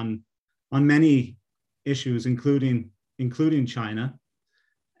one on many issues, including China.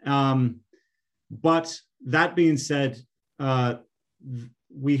 But that being said,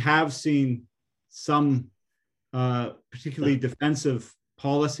 we have seen some particularly defensive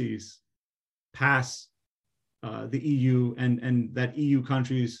policies pass the EU, and that EU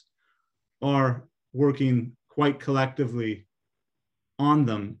countries are working quite collectively on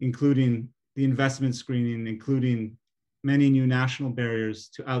them, including the investment screening, including many new national barriers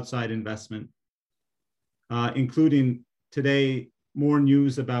to outside investment, including today more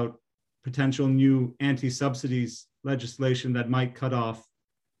news about potential new anti-subsidies legislation that might cut off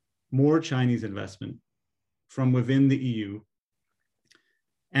more Chinese investment from within the EU.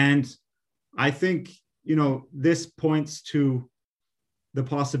 And I think, this points to the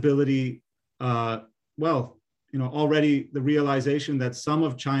possibility, already the realization that some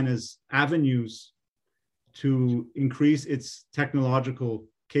of China's avenues to increase its technological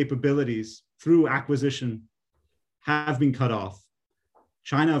capabilities through acquisition have been cut off.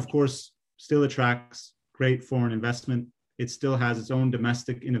 China, of course, still attracts great foreign investment. It still has its own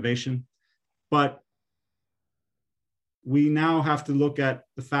domestic innovation. But we now have to look at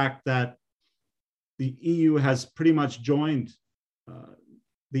the fact that the EU has pretty much joined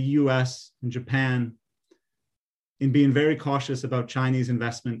the US and Japan in being very cautious about Chinese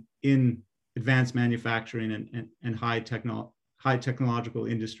investment in advanced manufacturing and high technological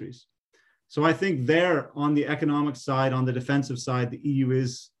industries. So I think there, on the economic side, on the defensive side, the EU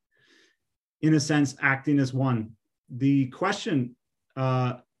is, in a sense, acting as one. The question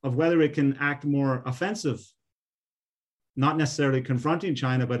of whether it can act more offensive, not necessarily confronting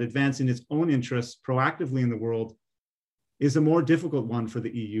China, but advancing its own interests proactively in the world, is a more difficult one for the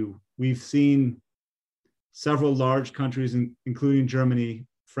EU. We've seen several large countries, including Germany,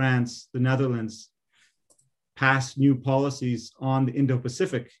 France, the Netherlands, pass new policies on the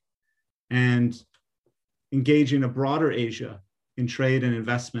Indo-Pacific and engaging a broader Asia in trade and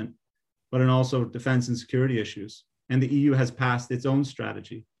investment, but in also defense and security issues. And the EU has passed its own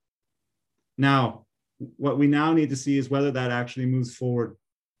strategy. Now, what we now need to see is whether that actually moves forward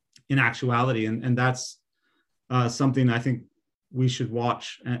in actuality. And that's something I think we should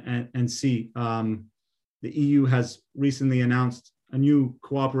watch and see. The EU has recently announced a new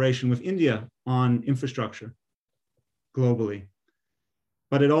cooperation with India on infrastructure globally.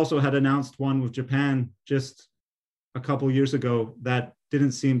 But it also had announced one with Japan just a couple of years ago that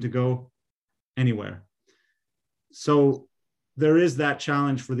didn't seem to go anywhere. So there is that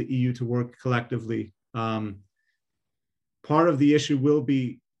challenge for the EU to work collectively. Part of the issue will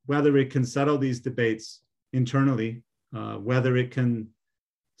be whether it can settle these debates internally, whether it can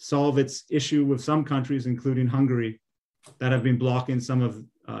solve its issue with some countries, including Hungary, that have been blocking some of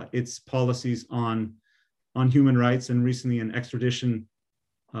its policies on human rights and recently an extradition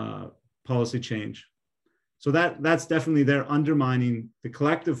policy change. So that's definitely there undermining the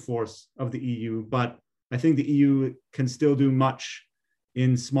collective force of the EU, but I think the EU can still do much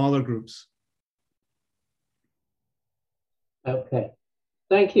in smaller groups. Okay,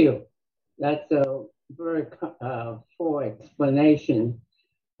 thank you. That's a very full explanation.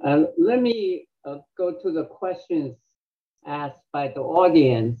 Let me go to the questions asked by the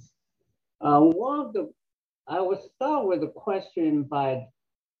audience. I will start with a question by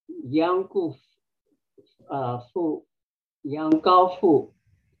Yang Gaofu.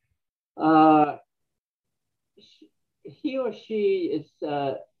 He or she is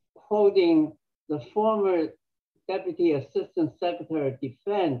quoting the former Deputy Assistant Secretary of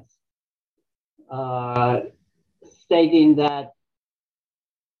Defense, stating that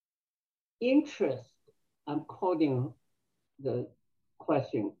interest, I'm quoting the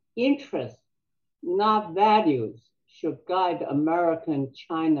question, interest, not values, should guide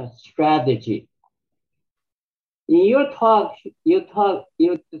American-China strategy. In your talk,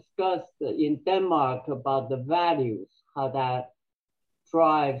 you discussed in Denmark about the values, how that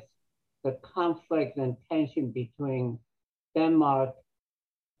drives the conflict and tension between Denmark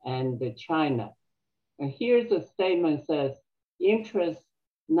and China. And here's a statement that says, interests,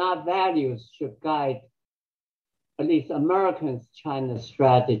 not values, should guide at least Americans' China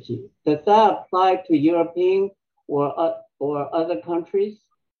strategy. Does that apply to European or other countries?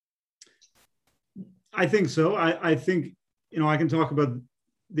 I think so. I think, I can talk about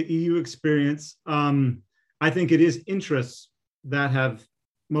the EU experience. I think it is interests that have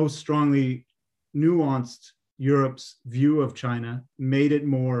most strongly nuanced Europe's view of China, made it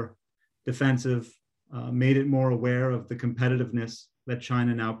more defensive, made it more aware of the competitiveness that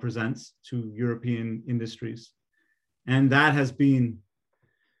China now presents to European industries. And that has been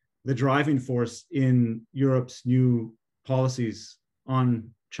the driving force in Europe's new policies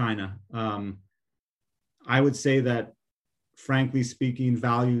on China. I would say that, frankly speaking,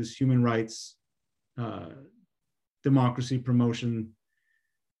 values, human rights, democracy promotion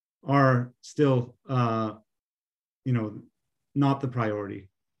are still, not the priority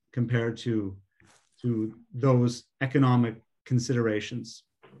compared to those economic considerations.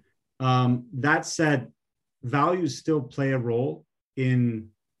 That said, values still play a role in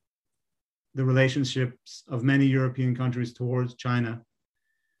the relationships of many European countries towards China,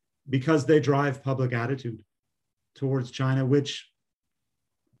 because they drive public attitude towards China, which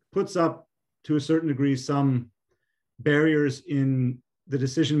puts up, to a certain degree, some barriers in the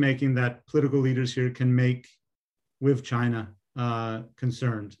decision-making that political leaders here can make with China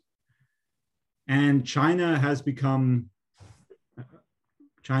concerned. And China has become,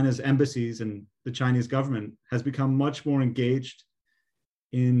 China's embassies and the Chinese government has become much more engaged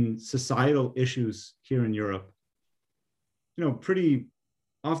in societal issues here in Europe. Pretty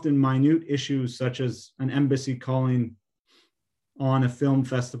often minute issues, such as an embassy calling on a film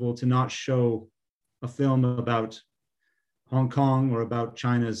festival to not show a film about Hong Kong or about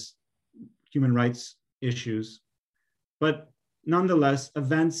China's human rights issues. But nonetheless,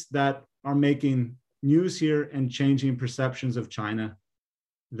 events that are making news here and changing perceptions of China,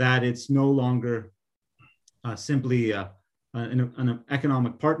 that it's no longer simply an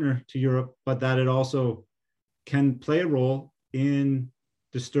economic partner to Europe, but that it also can play a role in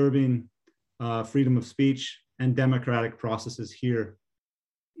disturbing freedom of speech and democratic processes here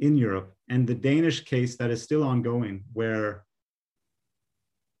in Europe. And the Danish case that is still ongoing, where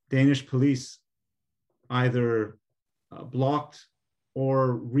Danish police either blocked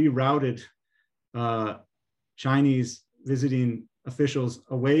or rerouted Chinese visiting officials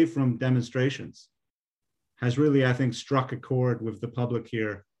away from demonstrations, has really, I think, struck a chord with the public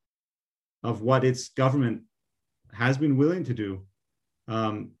here of what its government has been willing to do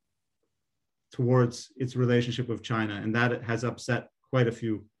towards its relationship with China. And that has upset quite a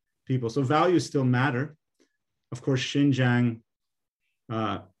few people. So values still matter. Of course, Xinjiang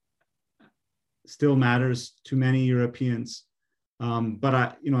still matters to many Europeans. But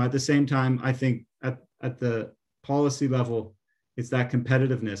at the same time, I think at the policy level, it's that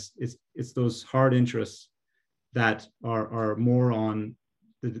competitiveness, it's those hard interests that are more on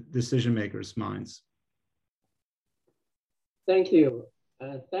the decision makers' minds. Thank you.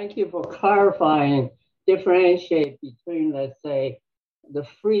 Thank you for clarifying, differentiate between, let's say, the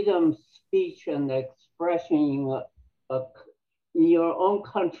freedom of speech and expression in your own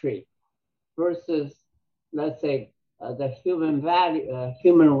country versus, let's say, the human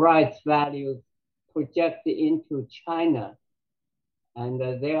rights values projected into China.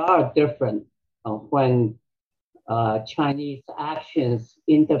 And they are different when Chinese actions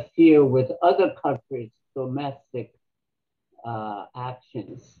interfere with other countries' domestic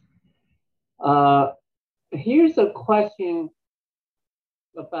actions. Here's a question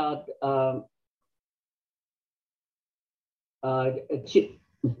about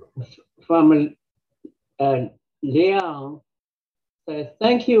from Liang. Says,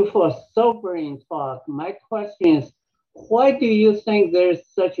 thank you for a sobering talk. My question is, why do you think there's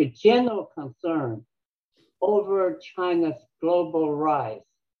such a general concern over China's global rise?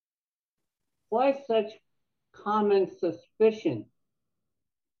 Why such common suspicion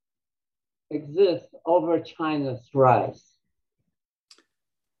exists over China's rise?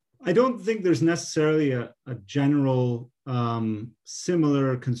 I don't think there's necessarily a general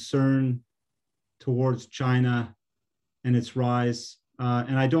similar concern towards China and its rise.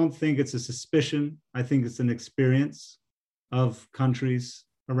 And I don't think it's a suspicion. I think it's an experience of countries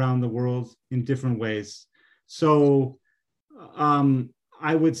around the world in different ways. So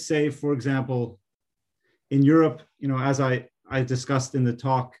I would say, for example, in Europe, as I discussed in the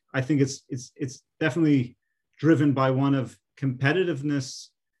talk, I think it's definitely driven by one of competitiveness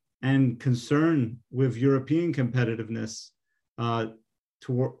and concern with European competitiveness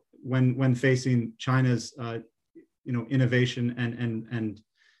toward when facing China's innovation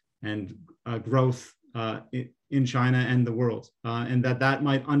and growth in China and the world, and that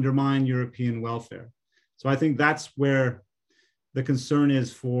might undermine European welfare. So I think that's where the concern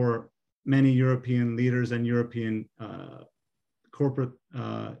is for many European leaders and European corporate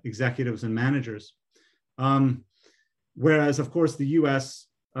executives and managers. Whereas, of course, the US,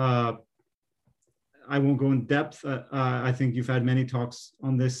 I won't go in depth. I think you've had many talks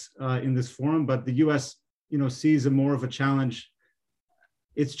on this in this forum, but the US, sees more of a challenge.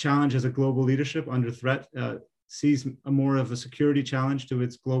 Its challenge as a global leadership under threat, sees more of a security challenge to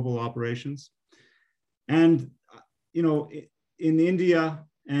its global operations. And, in India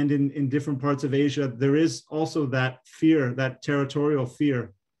and in different parts of Asia, there is also that fear, that territorial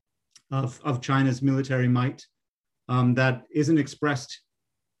fear of China's military might that isn't expressed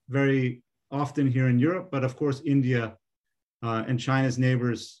very often here in Europe, but of course, India and China's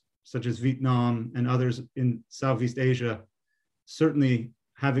neighbors, such as Vietnam and others in Southeast Asia, certainly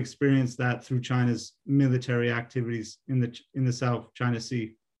have experienced that through China's military activities in the South China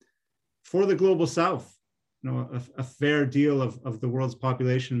Sea. For the global South, a fair deal of the world's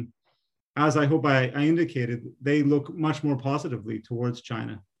population, as I hope I indicated, they look much more positively towards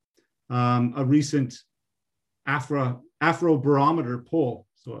China. A recent Afrobarometer poll,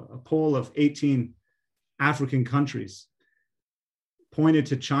 so a poll of 18 African countries, pointed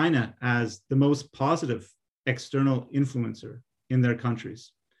to China as the most positive external influencer in their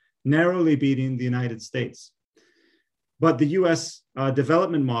countries, narrowly beating the United States. But the US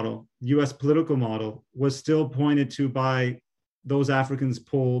development model, US political model, was still pointed to by those Africans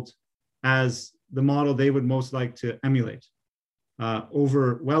polled as the model they would most like to emulate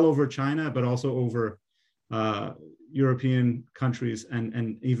over China, but also over European countries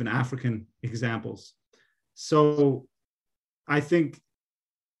and even African examples. So I think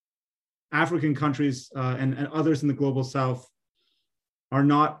African countries and others in the global South are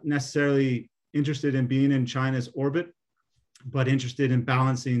not necessarily interested in being in China's orbit, but interested in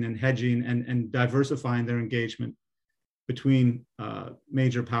balancing and hedging and diversifying their engagement between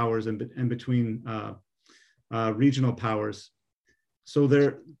major powers and between regional powers. So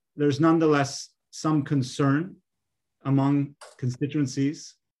there's nonetheless some concern among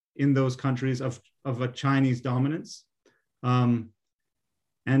constituencies in those countries of a Chinese dominance. And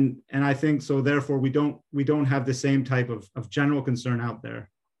I think so, therefore, we don't have the same type of general concern out there,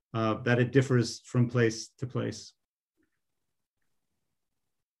 that it differs from place to place.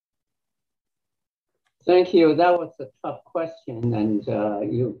 Thank you. That was a tough question, and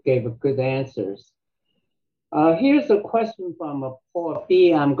you gave good answers. Here's a question from Paul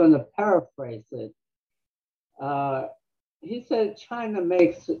B. I'm going to paraphrase it. He said China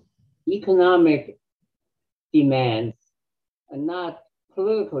makes economic demands and not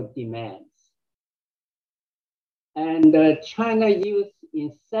political demands. And China used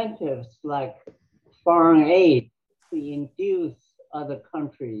incentives like foreign aid to induce other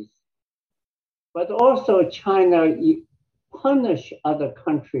countries. But also China punish other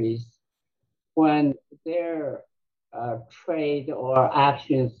countries when their trade or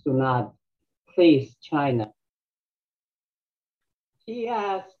actions do not please China. He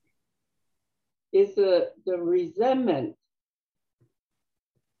asked, is the resentment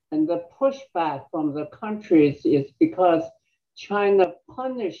and the pushback from the countries is because China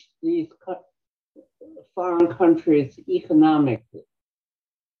punished these foreign countries economically?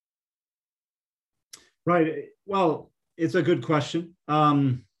 Right. Well, it's a good question.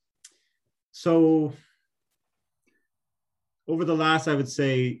 So over the last, I would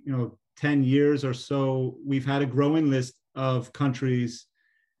say, 10 years or so, we've had a growing list of countries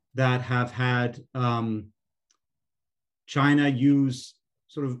that have had China use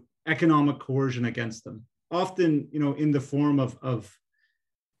sort of economic coercion against them, often, in the form of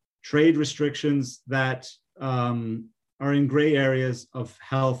trade restrictions that are in gray areas of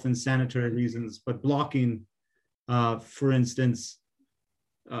health and sanitary reasons, but blocking, for instance,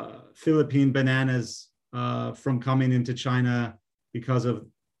 Philippine bananas from coming into China because of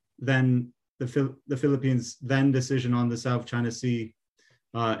then the Philippines' then decision on the South China Sea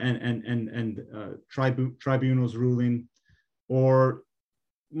and tribunals ruling, or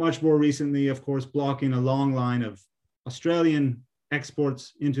much more recently, of course, blocking a long line of Australian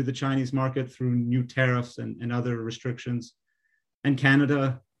exports into the Chinese market through new tariffs and other restrictions, and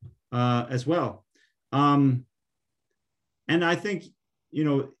Canada as well. And I think,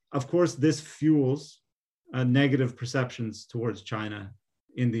 of course, this fuels negative perceptions towards China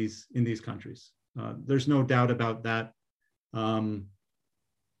in these countries. There's no doubt about that.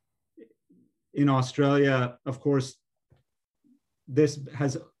 In Australia, of course, this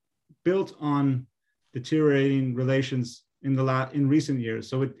has built on deteriorating relations in recent years.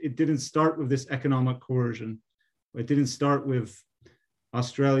 So it didn't start with this economic coercion. It didn't start with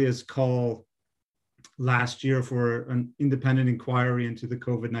Australia's call last year for an independent inquiry into the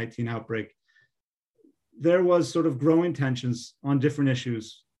COVID-19 outbreak. There was sort of growing tensions on different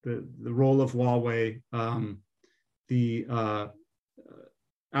issues, the role of Huawei, the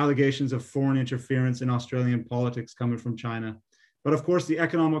allegations of foreign interference in Australian politics coming from China. But of course, the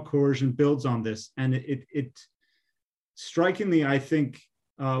economic coercion builds on this. And it strikingly, I think,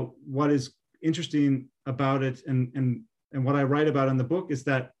 what is interesting about it and what I write about in the book is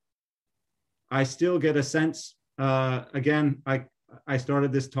that I still get a sense, again, I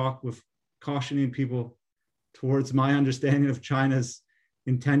started this talk with cautioning people towards my understanding of China's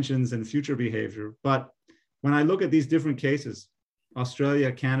intentions and future behavior. But when I look at these different cases,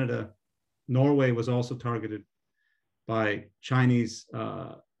 Australia, Canada, Norway was also targeted by Chinese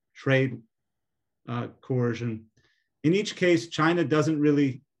trade coercion. In each case, China doesn't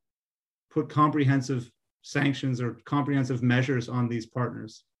really put comprehensive sanctions or comprehensive measures on these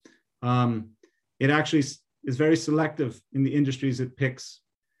partners. It actually is very selective in the industries it picks.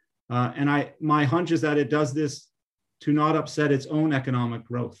 And my hunch is that it does this to not upset its own economic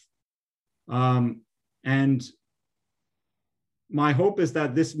growth. And my hope is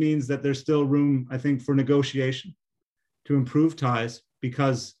that this means that there's still room, I think, for negotiation to improve ties,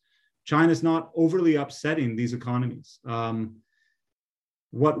 because China's not overly upsetting these economies.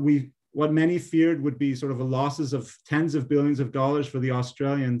 What many feared would be sort of a losses of tens of billions of dollars for the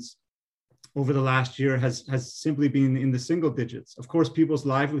Australians over the last year has simply been in the single digits. Of course, people's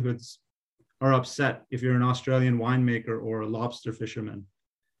livelihoods are upset if you're an Australian winemaker or a lobster fisherman.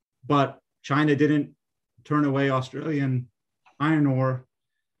 But China didn't turn away Australian iron ore.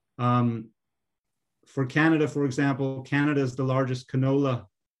 For Canada, for example, Canada is the largest canola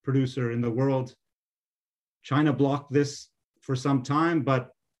producer in the world. China blocked this for some time,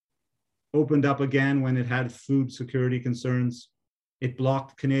 but opened up again when it had food security concerns. It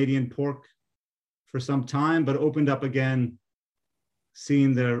blocked Canadian pork for some time, but opened up again,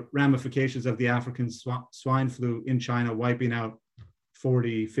 seeing the ramifications of the African swine flu in China, wiping out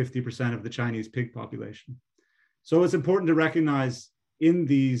 40-50% of the Chinese pig population. So it's important to recognize in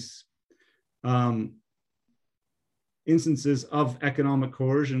these instances of economic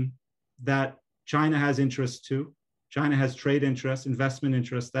coercion that China has interests too. China has trade interests, investment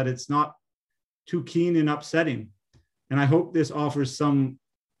interests that it's not too keen in upsetting. And I hope this offers some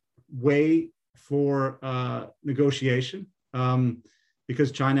way for negotiation,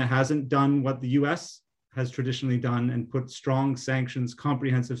 because China hasn't done what the US has traditionally done and put strong sanctions,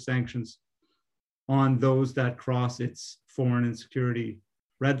 comprehensive sanctions on those that cross its foreign and security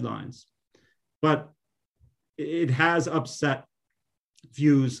red lines. But it has upset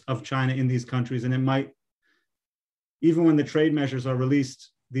views of China in these countries, and it might, even when the trade measures are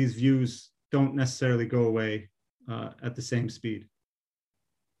released, these views don't necessarily go away at the same speed.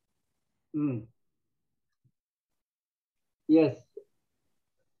 Yes.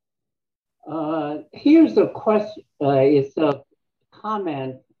 Here's a question. It's a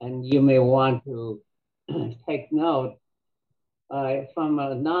comment, and you may want to take note from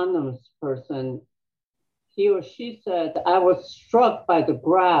an anonymous person. He or she said, I was struck by the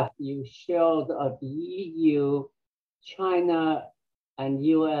graph you showed of the EU, China, and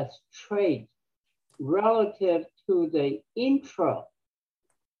US trade relative to the intra-EU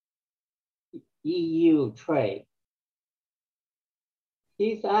trade.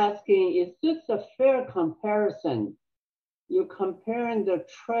 He's asking, is this a fair comparison? You're comparing the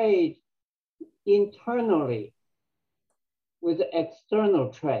trade internally with external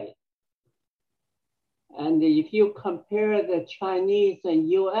trade. And if you compare the Chinese and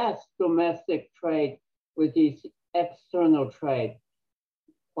US domestic trade with this external trade,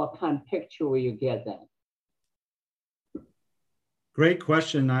 what kind of picture will you get then? Great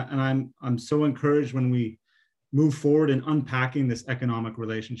question. And I'm so encouraged when we move forward in unpacking this economic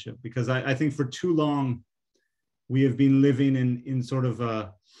relationship, because I think for too long, we have been living in sort of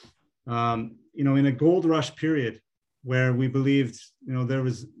a, in a gold rush period where we believed, there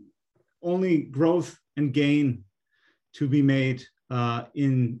was only growth and gain to be made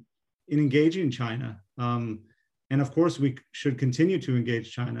in engaging China. And of course, we should continue to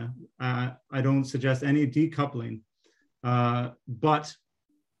engage China. I don't suggest any decoupling, but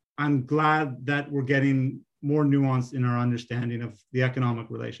I'm glad that we're getting more nuanced in our understanding of the economic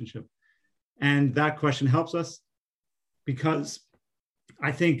relationship. And that question helps us because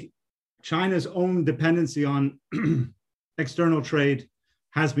I think China's own dependency on external trade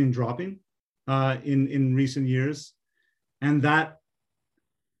has been dropping in recent years. And that,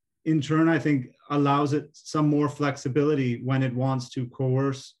 in turn, I think allows it some more flexibility when it wants to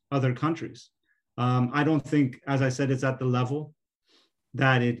coerce other countries. I don't think, as I said, it's at the level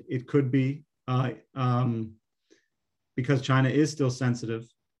that it could be because China is still sensitive.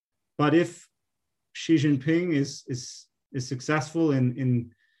 But if Xi Jinping is successful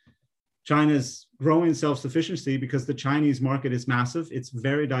in China's growing self-sufficiency, because the Chinese market is massive, it's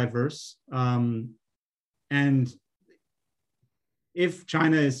very diverse, and if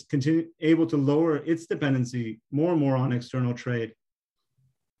China is able to lower its dependency more and more on external trade,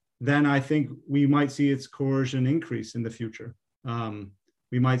 then I think we might see its coercion increase in the future.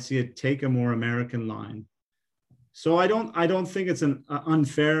 We might see it take a more American line. So I don't think it's an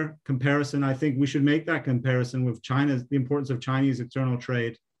unfair comparison. I think we should make that comparison with China's, the importance of Chinese external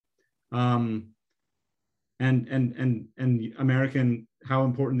trade, and American, how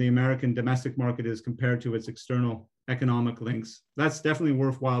important the American domestic market is compared to its external economic links. That's definitely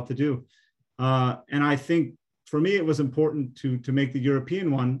worthwhile to do. And I think for me, it was important to make the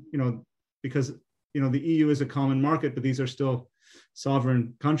European one, because, the EU is a common market, but these are still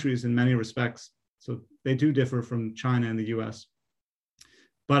sovereign countries in many respects. So they do differ from China and the US.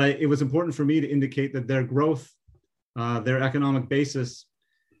 But it was important for me to indicate that their growth, their economic basis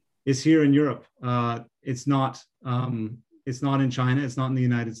is here in Europe. It's not in China, it's not in the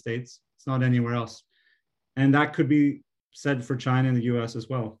United States, it's not anywhere else. And that could be said for China and the US as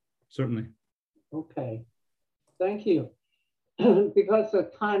well, certainly. Okay, thank you. Because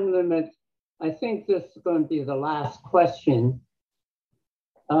of time limit, I think this is going to be the last question.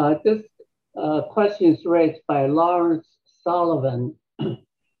 This question is raised by Lawrence Sullivan.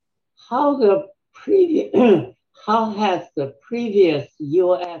 How has the previous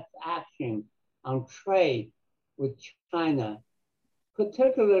US action on trade with China,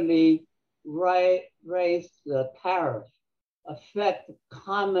 particularly raise the tariff, affect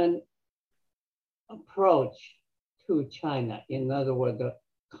common approach to China? In other words, the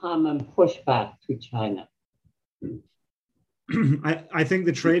common pushback to China. I think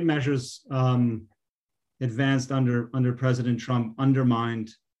the trade measures advanced under President Trump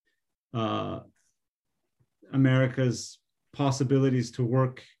undermined America's possibilities to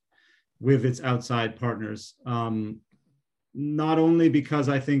work with its outside partners. Not only because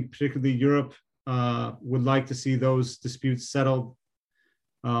I think particularly Europe would like to see those disputes settled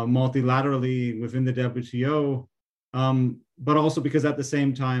multilaterally within the WTO, but also because at the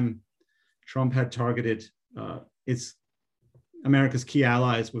same time, Trump had targeted America's key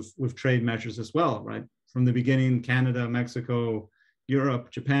allies with trade measures as well, right? From the beginning, Canada, Mexico,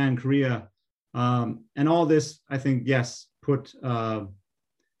 Europe, Japan, Korea, and all this, I think, yes, put the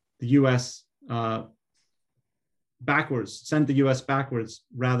US backwards, sent the US backwards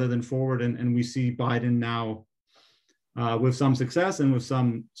rather than forward. And we see Biden now with some success and with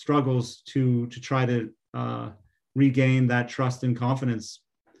some struggles to try to regain that trust and confidence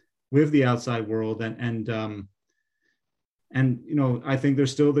with the outside world. And I think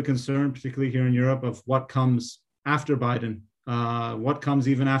there's still the concern, particularly here in Europe, of what comes after Biden, what comes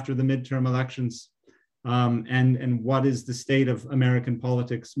even after the midterm elections, and what is the state of American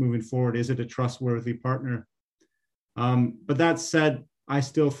politics moving forward? Is it a trustworthy partner? But that said, I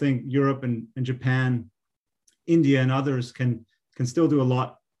still think Europe and Japan, India, and others can still do a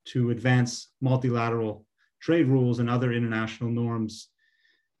lot to advance multilateral trade rules and other international norms,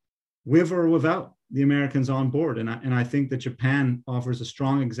 with or without the Americans on board. And I think that Japan offers a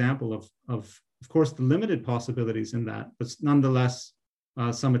strong example of course, the limited possibilities in that, but nonetheless,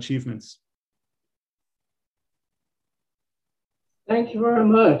 some achievements. Thank you very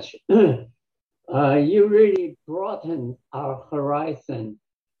much. You really broadened our horizon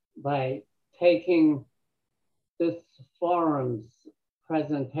by taking this forum's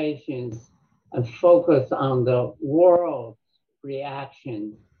presentations and focus on the world's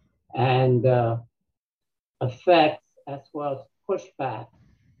reaction and effects as well as pushback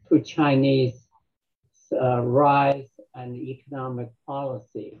to Chinese rise and economic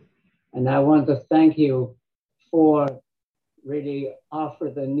policy. And I want to thank you for really offer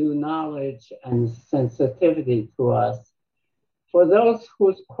the new knowledge and sensitivity to us. For those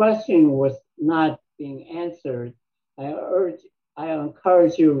whose question was not being answered, I urge I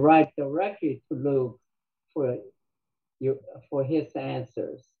encourage you to write directly to Luke for his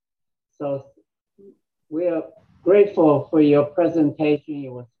answers. So we are grateful for your presentation.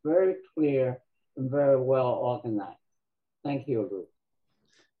 It was very clear and very well organized. Thank you, Luke.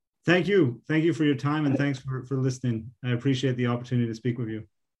 Thank you. Thank you for your time, and thanks for listening. I appreciate the opportunity to speak with you.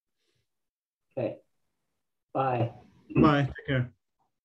 Okay. Bye. Bye. Take care.